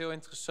Jezus is heel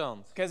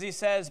interessant. Because he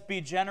says,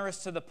 be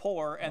generous to the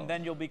poor, and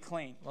then you'll be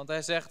clean. Want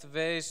hij zegt,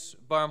 wees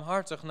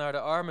barmhartig naar de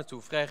armen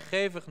toe,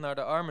 vrijgevig naar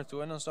de armen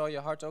toe, en dan zal je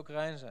hart ook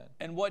rein zijn.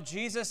 And what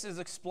Jesus is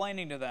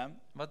explaining to them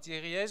Wat de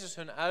Heer Jezus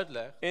hun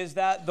uitlegt, is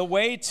that the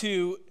way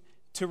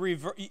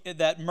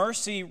that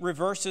mercy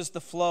reverses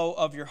the flow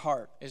of your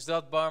heart. is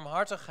dat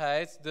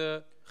barmhartigheid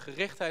de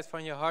gerichtheid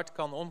van je hart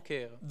kan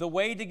omkeren. The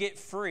way to get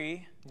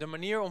free De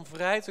manier om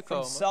vrij te from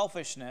komen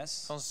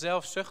selfishness van is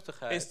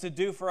zelfzuchtigheid to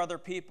do for other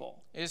people.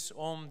 is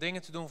om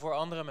dingen te doen voor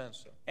andere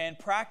mensen. And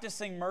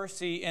practicing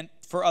mercy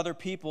for other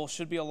people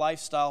should be a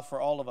lifestyle for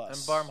all of En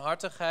us.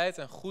 barmhartigheid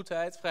en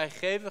goedheid,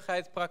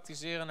 vrijgevigheid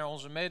praktiseren naar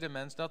onze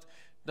medemens,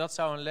 dat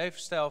zou een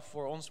levensstijl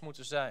voor ons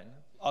moeten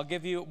zijn. I'll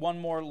give you one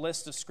more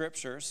list of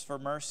scriptures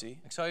for mercy.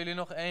 Ik zal jullie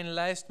nog één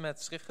lijst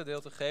met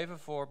schriftgedeelten geven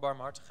voor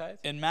barmhartigheid.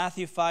 In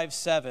Matthew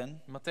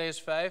 5:7,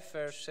 Matthäus 5,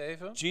 vers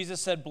 7.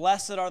 Jesus said,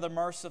 "Blessed are the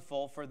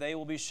merciful, for they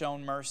will be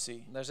shown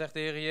mercy." Daar zegt de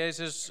Heer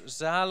Jezus,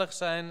 zalig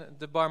zijn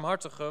de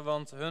barmhartigen,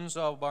 want hun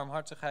zal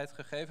barmhartigheid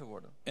gegeven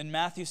worden. In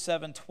Matthew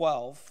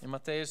 7:12, In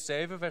Matthäus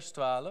 7, vers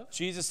 12.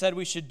 Jesus said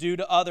we should do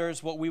to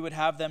others what we would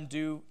have them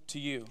do to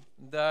you.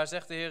 Daar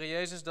zegt de Heer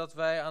Jezus dat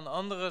wij aan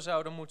anderen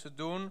zouden moeten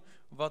doen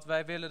wat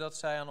wij willen dat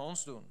zij aan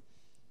ons doen.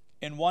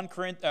 In 1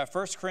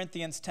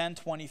 Corinthians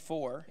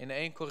 10:24, In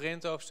 1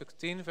 Korinthe hoofdstuk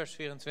 10, vers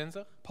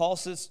 24.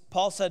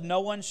 Paul said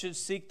no one should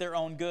seek their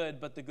own good,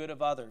 but the good of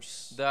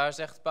others. Daar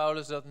zegt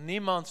Paulus dat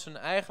niemand zijn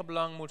eigen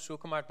belang moet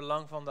zoeken, maar het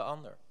belang van de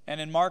ander. And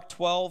in Mark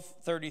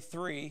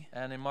 12:33,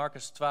 En in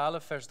Marcus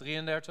 12, vers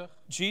 33.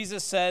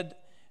 Jesus said,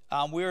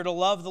 we are to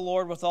love the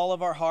Lord with all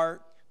of our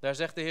heart, Daar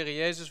zegt de Heer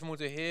Jezus, we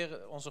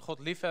moeten onze God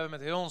liefhebben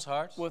met heel ons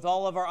hart. with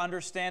all of our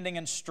understanding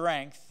and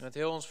strength, Met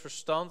heel ons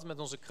verstand, met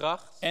onze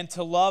kracht. and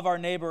to love our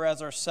neighbor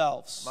as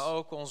ourselves. Maar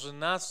ook onze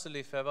naaste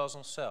liefhebben als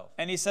onszelf.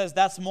 And he says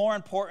that's more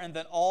important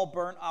than all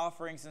burnt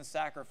offerings and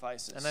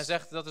sacrifices. En hij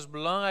zegt dat is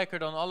belangrijker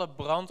dan alle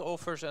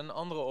brandoffers en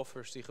andere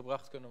offers die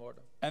gebracht kunnen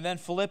worden. And then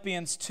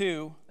Philippians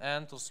 2,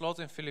 En tot slot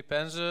in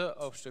Filippenzen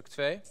hoofdstuk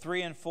 2,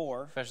 3 and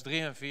 4, vers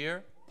 3 en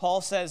 4.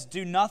 Paul says,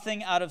 do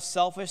nothing out of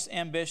selfish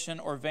ambition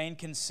or vain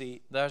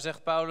conceit. Daar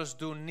zegt Paulus,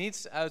 doe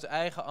niets uit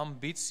eigen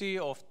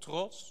ambitie of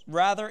trots.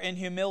 Rather, in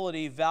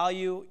humility,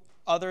 value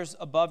others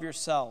above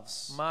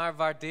yourselves. Maar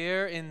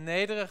waardeer in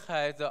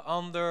nederigheid de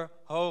ander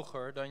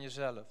hoger dan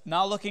jezelf.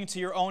 Not looking to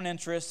your own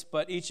interest,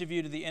 but each of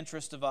you to the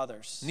interest of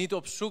others. Niet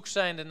op zoek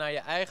zijnde naar je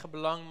eigen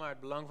belang, maar het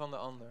belang van de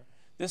ander.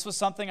 This was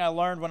something I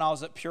learned when I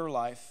was at Pure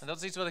Life. En dat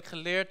is iets wat ik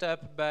geleerd heb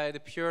bij de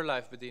Pure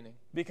Life bediening.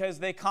 Because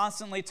they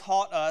constantly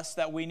taught us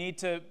that we need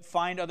to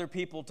find other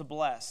people to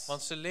bless.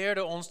 Want ze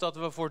leerden ons dat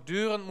we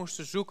voortdurend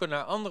moesten zoeken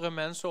naar andere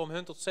mensen om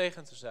hun tot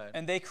zegen te zijn.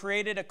 And they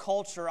created a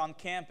culture on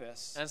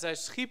campus En zij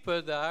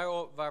schiepen daar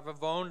waar we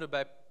woonden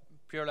bij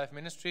Pure Life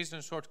Ministries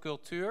een soort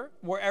cultuur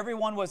where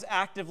everyone was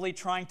actively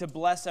trying to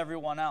bless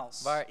everyone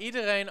else. waar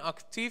iedereen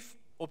actief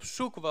op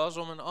zoek was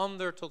om een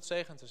ander tot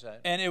zegen te zijn.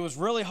 And it was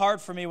really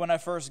hard for me when I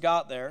first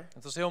got there.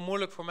 Het was heel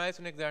moeilijk voor mij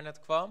toen ik daar net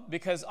kwam.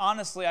 Because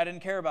honestly, I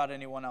didn't care about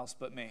anyone else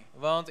but me.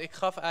 Want ik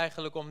gaf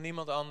eigenlijk om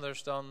niemand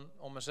anders dan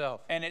om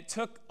mezelf. And it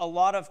took a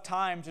lot of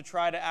time to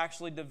try to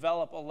actually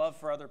develop a love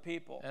for other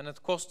people. En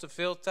het kostte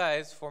veel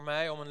tijd voor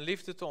mij om een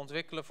liefde te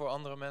ontwikkelen voor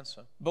andere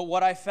mensen. But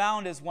what I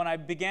found is when I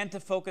began to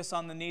focus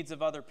on the needs of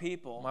other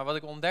people, Maar wat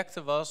ik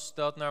ontdekte was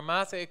dat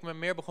naarmate ik me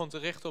meer begon te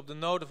richten op de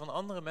noden van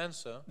andere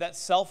mensen, that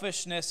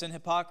selfishness and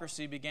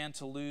hypocrisy began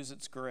to lose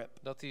its grip.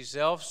 dat die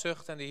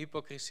zelfzucht en die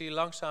hypocrisie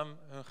langzaam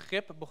hun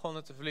grip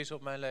begonnen te verliezen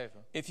op mijn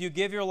leven. If you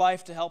give your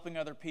life to helping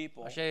other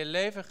people, Als jij je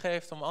leven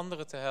geeft om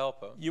anderen te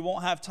helpen, you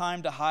won't have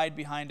time to hide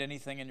behind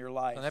anything in your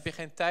life. dan heb je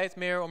geen tijd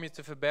meer om je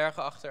te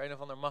verbergen achter een of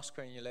ander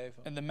masker in je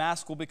leven. And the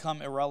mask will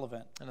become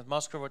irrelevant. En het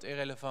masker wordt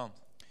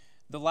irrelevant.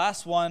 The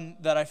last one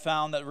that I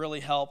found that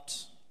really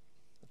helped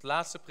Het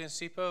laatste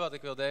principe wat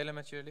ik wil delen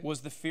met jullie was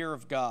the fear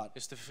of God.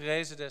 is de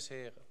vrezen des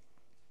Heren.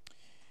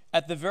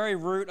 At the very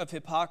root of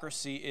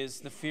hypocrisy is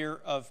the fear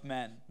of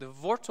men. De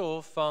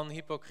wortel van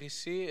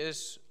hypocrisie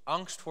is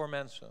angst voor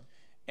mensen.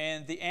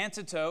 And the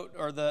antidote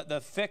or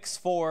the fix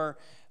for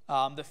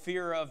the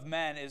fear of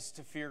men is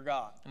to fear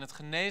God. En het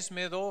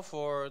geneesmiddel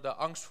voor de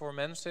angst voor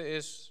mensen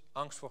is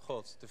angst voor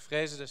God, de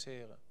vrezen des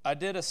Heren. I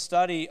did a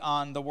study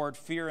on the word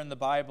fear in the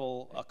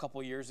Bible a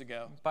couple years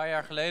ago. Een paar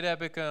jaar geleden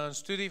heb ik een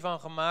studie van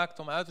gemaakt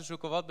om uit te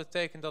zoeken wat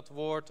betekent dat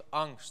woord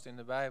angst in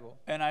de Bijbel.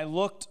 And I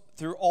looked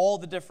through all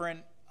the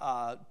different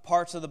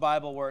parts of the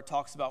Bible where it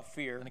talks about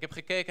fear. En ik heb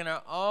gekeken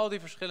naar al die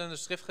verschillende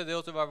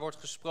schriftgedeelten waar wordt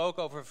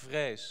gesproken over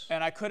vrees.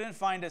 And I couldn't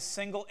find a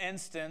single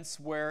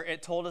instance where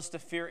it told us to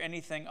fear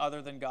anything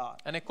other than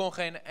God. En ik kon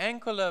geen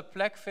enkele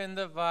plek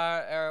vinden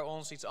waar er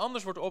ons iets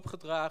anders wordt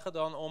opgedragen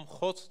dan om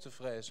God te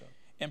vrezen.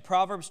 In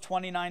Proverbs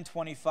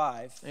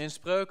 29:25, In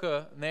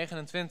Spreuken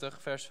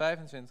 29, vers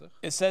 25,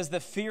 it says the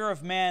fear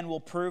of man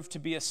will prove to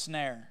be a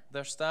snare,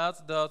 daar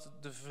staat dat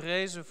de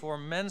vrezen voor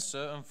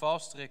mensen een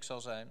valstrik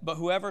zal zijn. but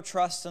whoever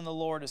trusts in the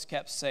Lord is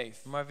kept safe.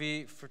 Maar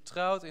wie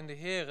vertrouwt in de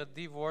Heere,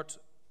 die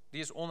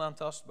is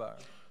onaantastbaar.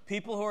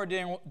 People who are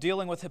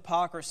dealing with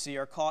hypocrisy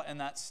are caught in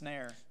that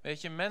snare.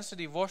 Weet je, mensen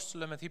die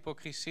worstelen met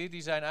hypocrisie,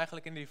 die zijn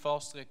eigenlijk in die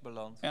valstrik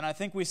beland. And I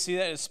think we see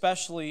that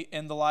especially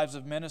in the lives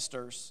of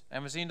ministers,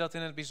 En we zien dat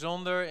in het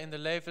bijzonder in de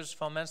levens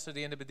van mensen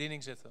die in de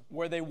bediening zitten.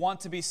 where they want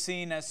to be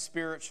seen as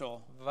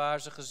spiritual,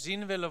 Waar ze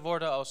gezien willen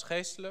worden als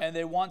geestelijk and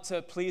they want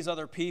to please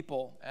other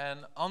people.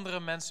 en andere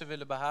mensen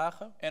willen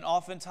behagen. And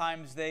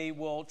oftentimes they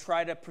will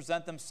try to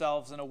present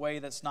themselves in a way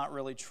that's not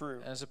really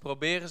true. En ze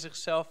proberen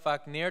zichzelf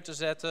vaak neer te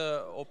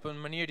zetten op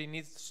een manier die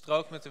niet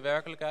strookt met de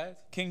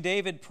werkelijkheid. King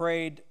David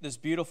prayed this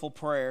beautiful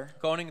prayer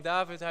Koning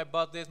David, hij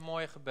bad dit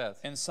mooie gebed.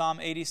 in Psalm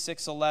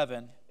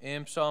 86:11.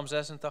 In Psalm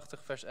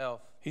 86, vers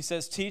 11. He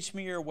says, "Teach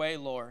me your way,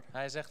 Lord,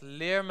 Hij zegt,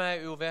 leer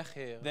mij uw weg,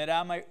 Heer,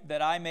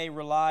 that I may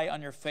rely on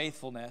your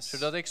faithfulness.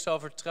 zodat ik zal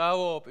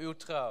vertrouwen op uw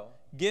trouw.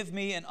 Give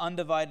me an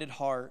undivided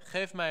heart,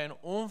 Geef mij een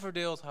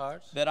onverdeeld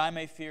hart, that I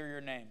may fear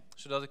your name."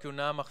 zodat ik uw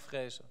naam mag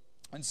vrezen.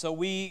 And so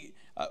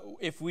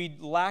if we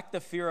lack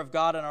the fear of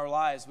God in our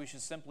lives, we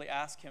should simply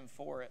ask him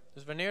for it.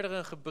 Dus wanneer er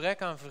een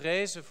gebrek aan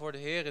vrezen voor de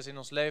Heer is in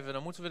ons leven,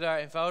 dan moeten we daar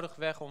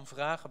eenvoudigweg om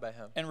vragen bij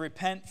hem. And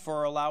repent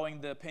for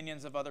allowing the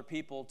opinions of other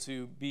people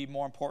to be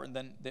more important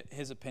than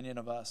his opinion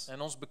of us.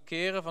 En ons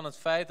bekeren van het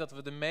feit dat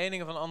we de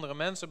meningen van andere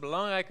mensen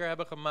belangrijker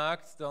hebben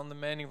gemaakt dan de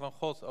mening van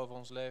God over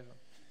ons leven.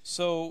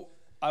 So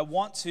I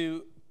want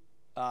to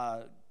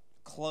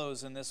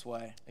close in this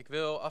way. Ik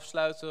wil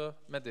afsluiten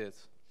met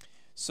dit.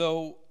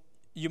 So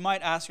you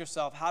might ask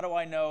yourself, how do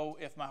I know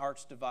if my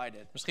heart's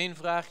divided? Misschien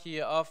vraag je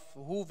je af,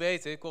 hoe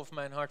weet ik of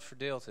mijn hart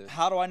verdeeld is?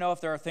 How do I know if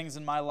there are things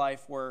in my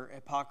life where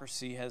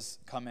hypocrisy has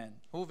come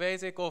in? Hoe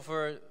weet ik of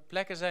er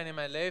plekken zijn in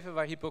mijn leven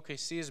waar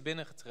hypocrisie is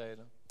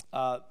binnengetreden?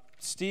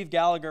 Steve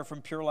Gallagher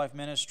from Pure Life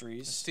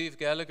Ministries Steve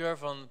Gallagher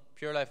van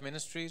Pure Life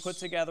Ministries put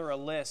together a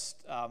list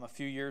a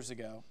few years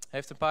ago.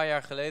 heeft een paar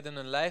jaar geleden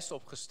een lijst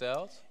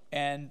opgesteld.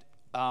 And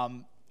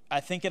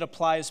I think it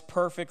applies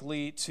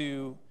perfectly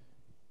to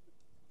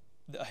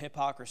the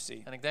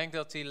hypocrisy. En ik denk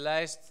dat die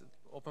lijst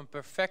op een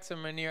perfecte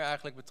manier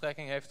eigenlijk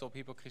betrekking heeft op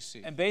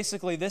hypocrisie. And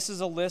basically this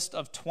is a list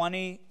of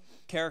 20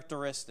 Het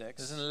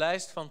characteristics is een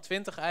lijst van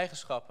 20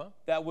 eigenschappen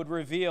that would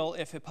reveal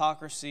if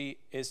hypocrisy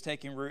is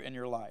taking root in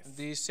your life.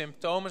 die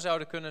symptomen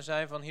zouden kunnen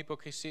zijn van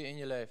hypocrisie in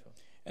je leven.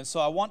 And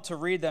so I want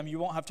to read them. You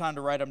won't have time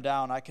to write them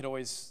down. I could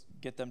always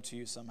get them to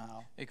you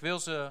somehow. Ik wil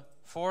ze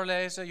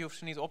voorlezen. Je hoeft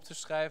ze niet op te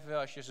schrijven.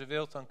 Als je ze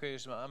wilt, dan kun je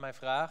ze aan mij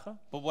vragen.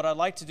 But what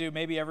I'd like to do,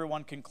 maybe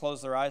everyone can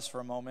close their eyes for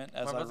a moment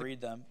as Maar I wat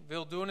read them. ik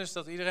wil doen is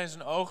dat iedereen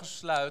zijn ogen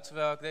sluit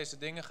terwijl ik deze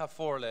dingen ga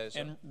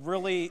voorlezen. And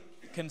really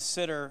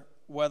consider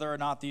whether or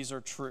not these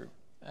are true.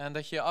 En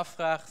dat je je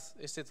afvraagt,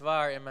 is dit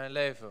waar in mijn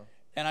leven?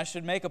 And I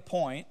should make a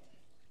point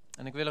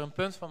En ik wil er een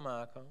punt van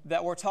maken.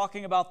 that we're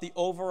talking about the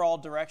overall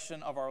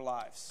direction of our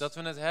lives. Dat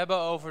we het hebben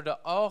over de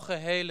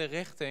algehele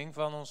richting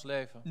van ons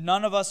leven.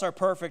 None of us are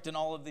perfect in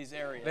all of these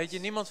areas. Weet je,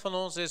 niemand van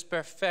ons is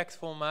perfect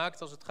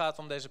volmaakt als het gaat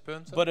om deze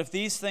punten. But if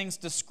these things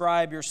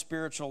describe your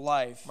spiritual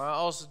life, Maar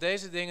als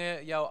deze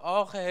dingen jouw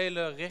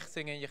algehele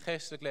richting in je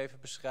geestelijk leven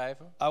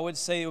beschrijven, I would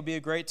say it would be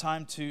a great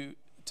time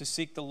to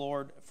seek the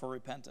Lord for dan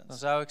repentance.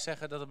 zou ik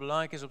zeggen dat het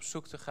belangrijk is op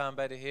zoek te gaan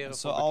bij de Heer And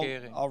so voor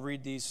bekering. I'll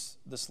read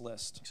this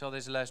list. Ik zal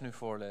deze lijst nu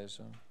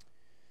voorlezen.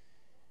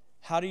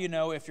 How do you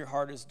know if your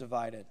heart is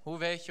divided? Hoe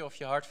weet je of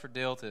je hart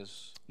verdeeld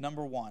is?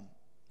 Number 1.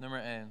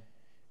 Nummer 1.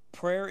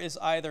 Prayer is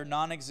either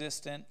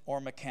non-existent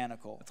or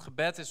mechanical. Het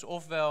gebed is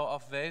ofwel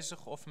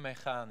afwezig of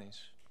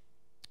mechanisch.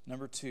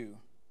 Number 2.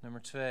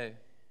 Nummer 2.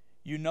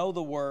 You know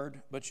the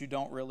word, but you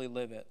don't really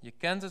live it. Je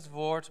kent het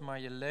woord, maar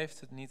je leeft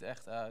het niet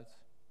echt uit.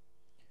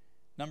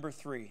 Number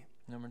 3.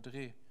 Nummer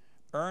 3.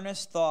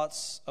 Earnest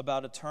thoughts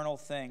about eternal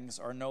things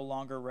are no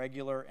longer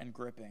regular and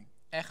gripping.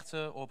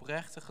 Echte,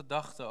 oprechte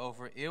gedachten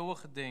over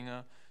eeuwige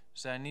dingen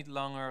zijn niet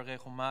langer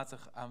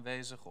regelmatig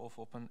aanwezig of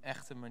op een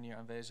echte manier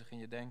aanwezig in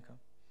je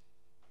denken.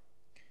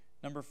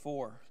 Number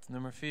 4.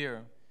 Nummer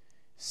 4.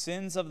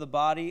 Sins of the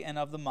body and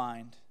of the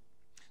mind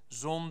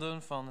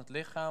Zonden van het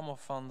lichaam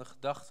of van de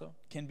gedachten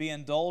can be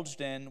indulged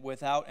in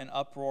without an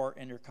uproar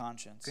in your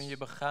conscience. kun je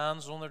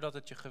begaan zonder dat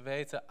het je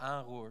geweten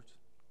aanroert.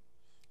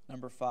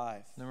 Number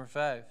 5. Nummer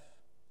 5.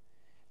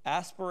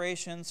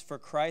 Aspirations for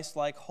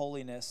Christ-like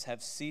holiness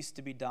have ceased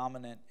to be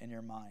dominant in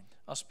your mind.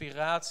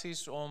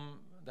 Aspiraties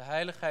om de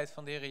heiligheid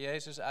van de Heer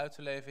Jezus uit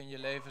te leven in je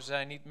leven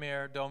zijn niet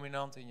meer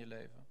dominant in je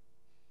leven.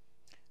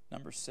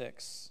 Number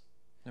 6.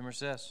 Nummer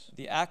 6.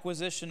 The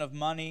acquisition of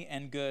money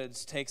and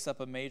goods takes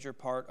up a major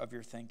part of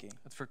your thinking.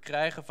 Het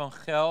verkrijgen van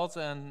geld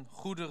en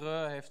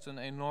goederen heeft een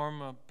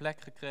enorme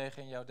plek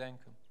gekregen in jouw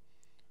denken.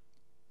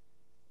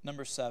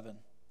 Number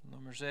 7.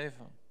 Nummer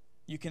 7.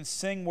 You can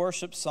sing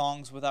worship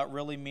songs without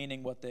really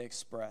meaning what they Je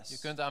express.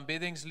 kunt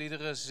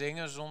aanbiddingsliederen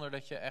zingen zonder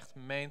dat je echt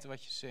meent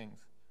wat je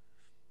zingt.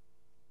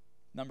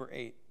 Number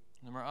 8.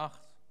 Nummer 8.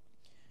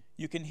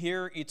 You can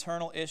hear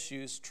eternal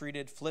issues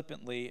treated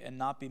flippantly and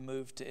not be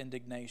moved to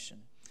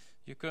indignation.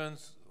 Je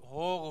kunt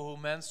horen hoe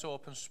mensen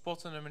op een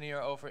spottende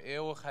manier over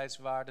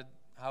eeuwigheidswaarde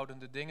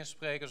houdende dingen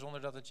spreken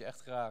zonder dat het je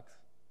echt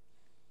raakt.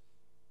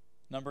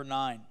 Number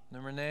 9.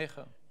 Nummer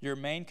 9. Your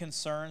main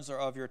concerns are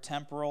of your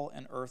temporal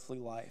and earthly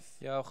life.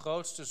 Jouw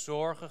grootste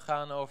zorgen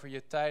gaan over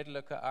je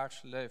tijdelijke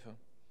aardse leven.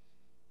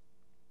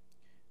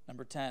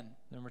 Number 10.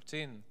 Nummer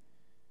 10.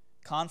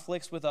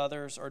 Conflicts with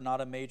others are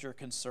not a major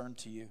concern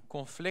to you.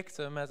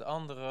 Conflicten met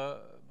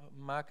anderen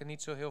maken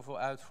niet zo heel veel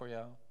uit voor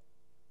jou.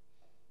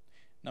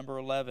 Number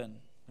 11.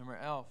 Nummer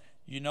 11.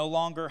 You no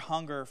longer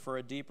hunger for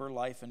a deeper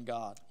life in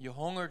God. Je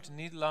hongert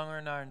niet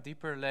langer naar een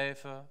dieper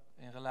leven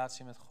in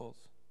relatie met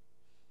God.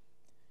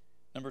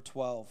 Number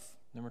 12.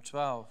 Nummer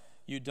 12.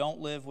 You don't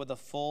live with a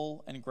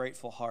full and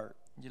grateful heart.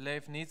 Je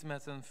leeft niet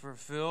met een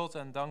vervuld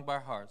en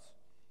dankbaar hart.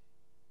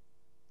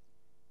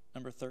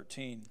 Number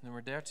 13.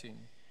 Nummer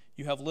 13.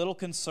 You have little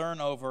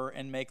concern over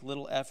and make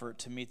little effort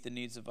to meet the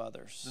needs of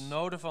others. De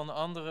noden van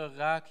anderen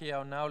raken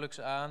jou nauwelijks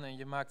aan en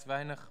je maakt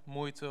weinig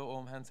moeite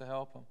om hen te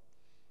helpen.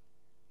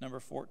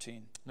 Number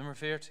 14. Nummer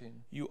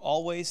 14. You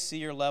always see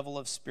your level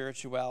of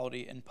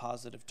spirituality in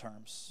positive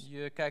terms.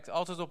 Je kijkt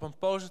altijd op een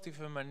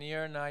positieve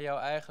manier naar jouw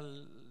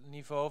eigen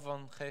niveau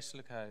van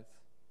geestelijkheid.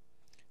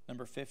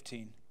 Number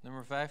 15.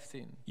 Nummer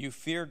 15. You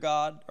fear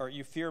God, or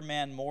you fear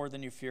man more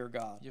than you fear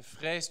God. Je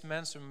vreest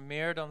mensen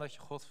meer dan dat je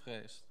God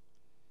vreest.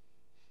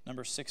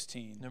 Number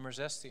 16. Nummer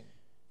 16.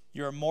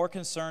 You are more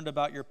concerned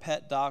about your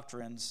pet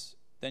doctrines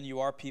than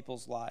you are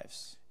people's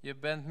lives. Je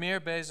bent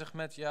meer bezig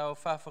met jouw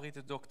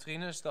favoriete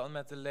doctrines dan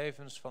met de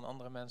levens van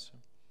andere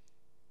mensen.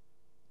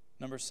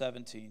 Number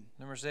 17.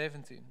 Nummer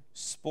 17.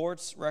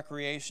 Sports,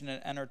 recreation,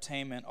 and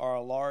entertainment are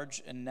a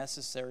large and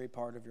necessary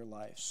part of your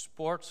life.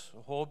 Sport,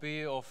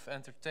 hobby of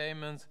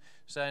entertainment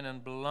zijn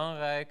een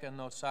belangrijk en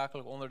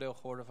noodzakelijk onderdeel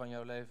geworden van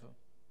jouw leven.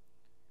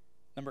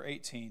 Number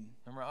 18.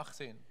 Nummer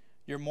 18.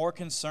 You're more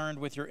concerned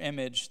with your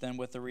image than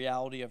with the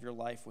reality of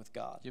your life with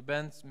God. Je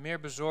bent meer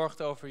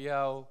bezorgd over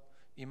jouw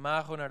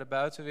imago naar de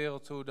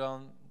buitenwereld toe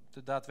dan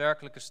de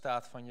daadwerkelijke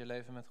staat van je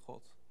leven met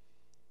God.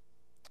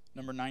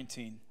 Number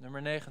 19.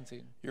 Nummer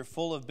 19. You're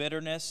full of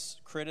bitterness,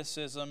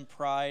 criticism,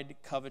 pride,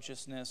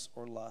 covetousness,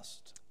 or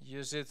lust.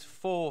 Je zit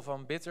vol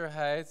van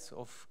bitterheid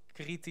of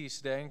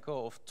kritisch denken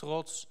of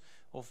trots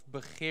of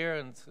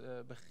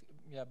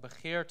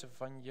begeerte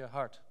van je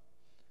hart.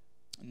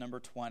 And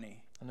number 20.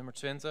 En nummer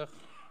 20.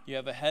 You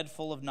have a head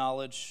full of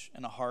knowledge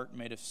and a heart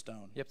made of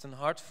stone. Je hebt een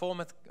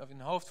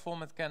hoofd vol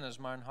met kennis,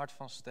 maar een hart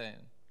van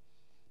steen.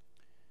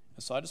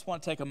 And so I just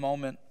want to take a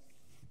moment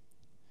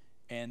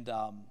and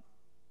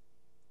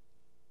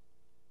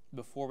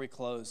before we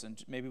close,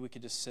 and maybe we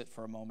could just sit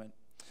for a moment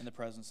in the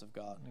presence of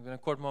God. Ik wil een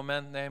kort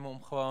moment nemen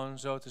om gewoon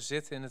zo te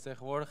zitten in de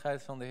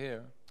tegenwoordigheid van de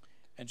Heer.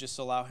 And just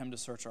allow him to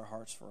search our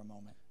hearts for a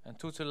moment. En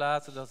toe te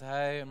laten dat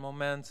Hij een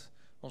moment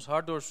ons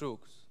hart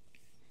doorzoekt.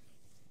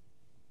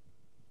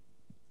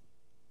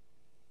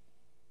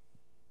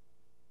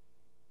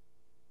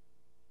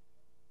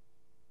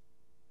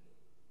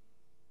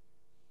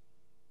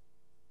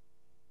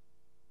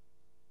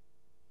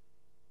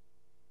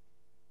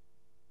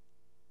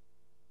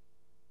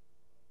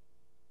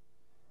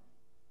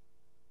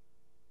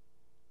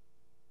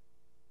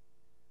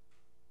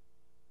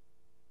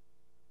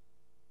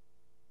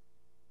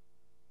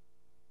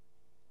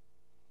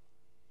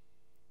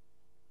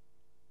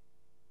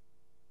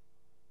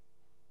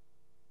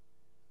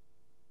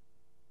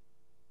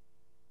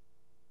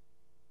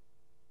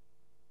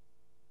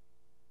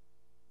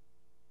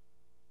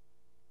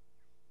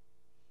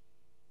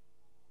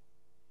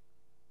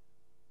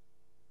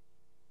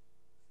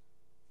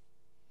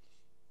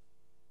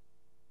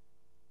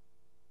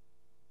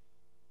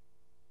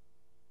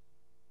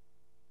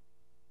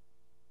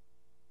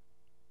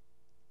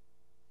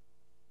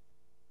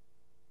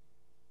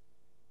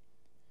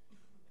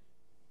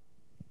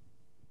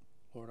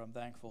 I'm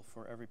thankful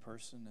for every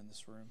person in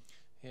this room.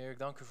 Heer, ik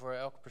dank u voor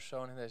elke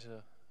persoon in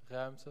deze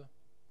ruimte.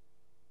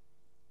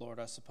 Lord,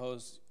 I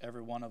suppose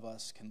every one of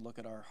us can look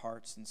at our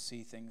hearts and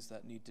see things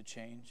that need to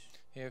change.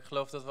 Heer, ik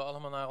geloof dat we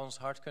allemaal naar ons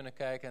hart kunnen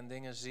kijken en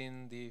dingen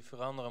zien die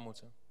veranderen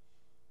moeten.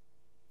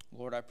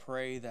 Lord, I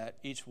pray that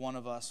each one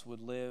of us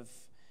would live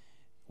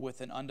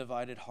with an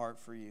undivided heart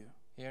for you.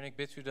 Heer, en ik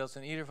bid u dat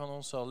in ieder van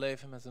ons zal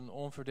leven met een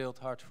onverdeeld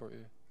hart voor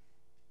u.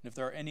 And if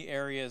there are any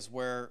areas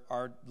where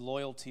our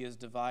loyalty is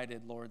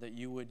divided, Lord, that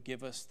you would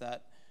give us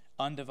that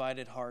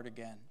undivided heart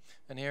again.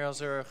 En Heer, als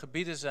er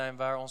gebieden zijn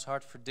waar ons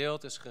hart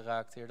verdeeld is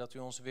geraakt, Heer, dat u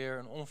ons weer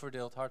een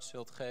onverdeeld hart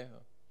zult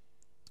geven.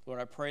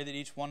 Lord, I pray that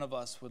each one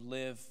of us would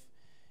live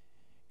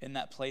in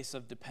that place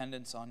of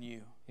dependence on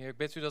you. Heer, ik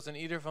bid u dat in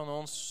ieder van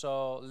ons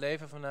zal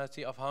leven vanuit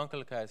die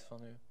afhankelijkheid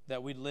van u.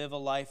 That we'd live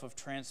a life of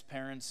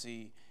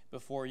transparency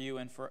before you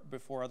and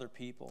before other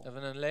people. Dat we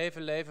een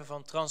leven leven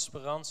van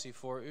transparantie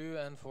voor u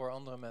en voor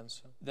andere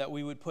mensen. That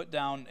we would put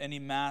down any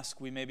mask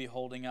we may be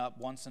holding up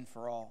once and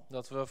for all.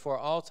 Dat we voor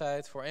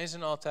altijd, voor eens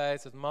en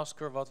altijd, het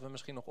masker wat we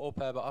misschien nog op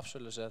hebben af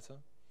zullen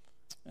zetten.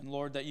 And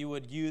Lord, that you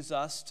would use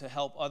us to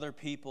help other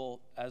people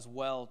as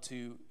well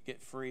to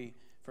get free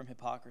from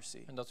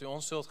hypocrisy. En dat u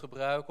ons zult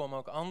gebruiken om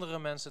ook andere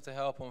mensen te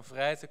helpen om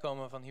vrij te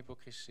komen van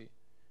hypocrisie.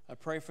 I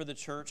pray for the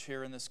church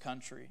here in this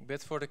country. Ik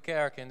bid voor de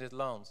kerk in dit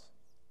land.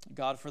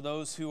 God, for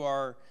those who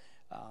are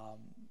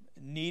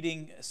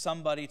needing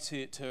somebody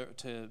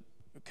to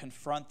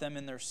confront them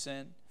in their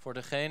sin. Voor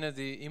degene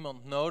die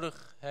iemand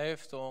nodig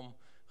heeft om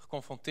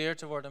geconfronteerd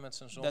te worden met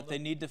zijn zonde. That they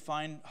need to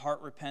find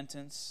heart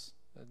repentance.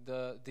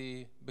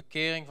 Die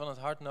bekering van het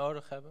hart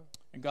nodig hebben.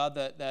 And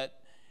God, that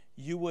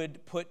you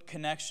would put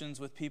connections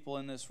with people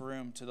in this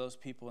room to those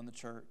people in the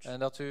church. En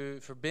dat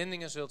u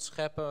verbindingen zult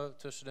scheppen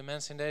tussen de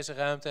mensen in deze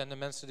ruimte en de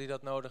mensen die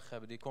dat nodig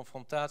hebben. Die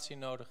confrontatie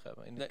nodig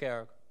hebben in de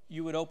kerk.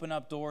 You would open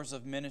up doors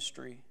of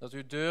ministry. Dat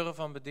u deuren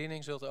van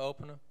bediening zult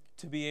openen.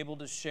 To be able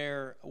to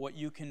share what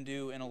you can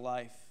do in a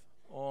life.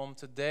 Om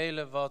te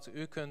delen wat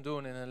u kunt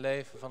doen in een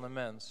leven van een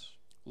mens.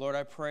 Lord,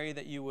 I pray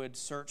that you would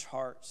search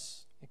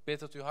hearts. Ik bid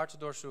dat u harten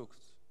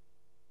doorzoekt.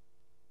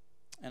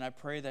 And I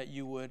pray that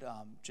you would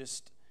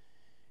just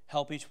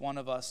help each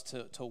one of us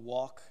to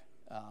walk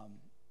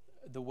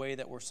the way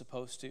that we're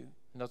supposed to.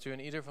 En dat u in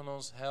ieder van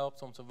ons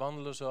helpt om te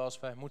wandelen zoals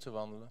wij moeten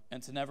wandelen.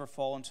 And to never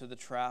fall into the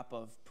trap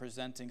of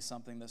presenting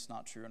something that's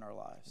not true in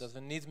our lives. Dat we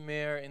niet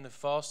meer in de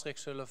valstrik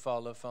zullen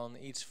vallen van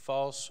iets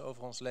vals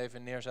over ons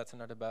leven neerzetten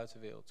naar de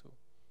buitenwereld toe.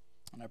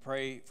 And I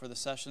pray for the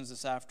sessions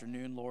this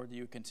afternoon, Lord, that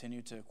you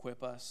continue to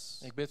equip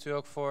us. Ik bid u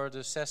ook voor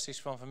de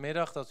sessies van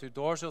vanmiddag dat u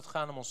door zult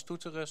gaan om ons toe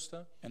te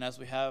rusten. And as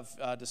we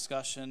have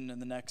discussion in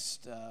the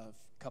next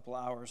couple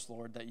hours,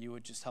 Lord, that you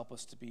would just help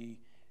us to be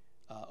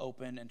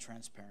open and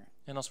transparent.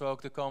 En als we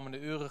ook de komende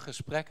uren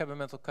gesprek hebben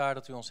met elkaar,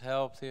 dat u ons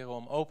helpt, Heer,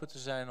 om open te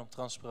zijn, om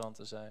transparant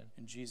te zijn.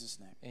 In Jesus'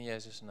 name. In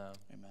Jezus' naam.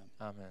 Amen.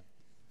 Amen.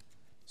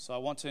 So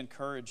I want to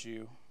encourage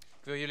you.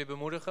 Ik wil jullie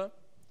bemoedigen.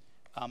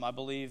 I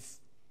believe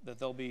that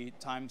there'll be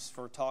times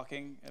for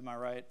talking. Am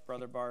I right,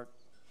 Brother Bart?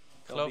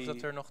 Ik geloof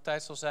dat er nog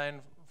tijd zal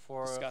zijn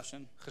voor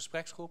discussion.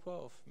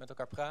 Gespreksgroepen of met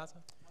elkaar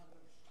praten.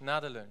 Na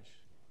de lunch.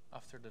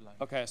 After the lunch.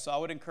 Okay, so I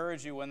would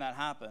encourage you when that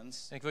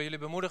happens. En ik wil jullie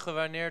bemoedigen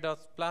wanneer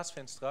dat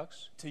plaatsvindt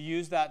straks. To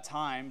use that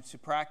time to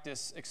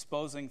practice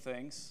exposing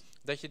things.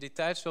 Dat je die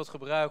tijd zult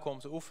gebruiken om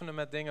te oefenen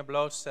met dingen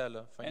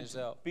blootstellen van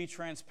jezelf. Be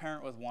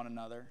transparent with one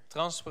another.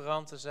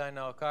 Transparant te zijn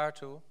naar elkaar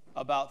toe.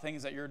 About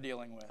things that you're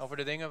dealing with. Over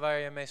de dingen waar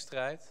je mee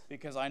strijdt.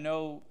 Because I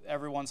know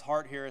everyone's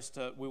heart here is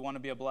we want to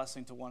be a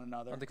blessing to one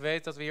another. Want ik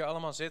weet dat we hier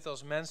allemaal zitten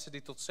als mensen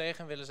die tot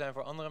zegen willen zijn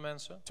voor andere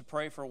mensen. To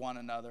pray for one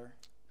another.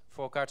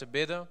 Voor elkaar te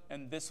bidden.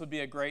 And this would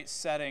be a great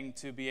setting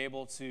to be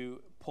able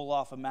to pull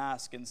off a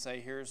mask and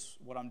say, here's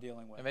what I'm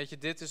dealing with. En weet je,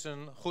 dit is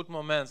een goed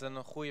moment en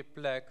een goede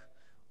plek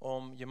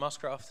om je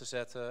masker af te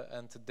zetten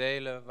en te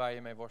delen waar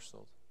je mee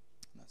worstelt.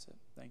 That's it.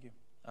 Thank you.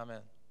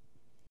 Amen.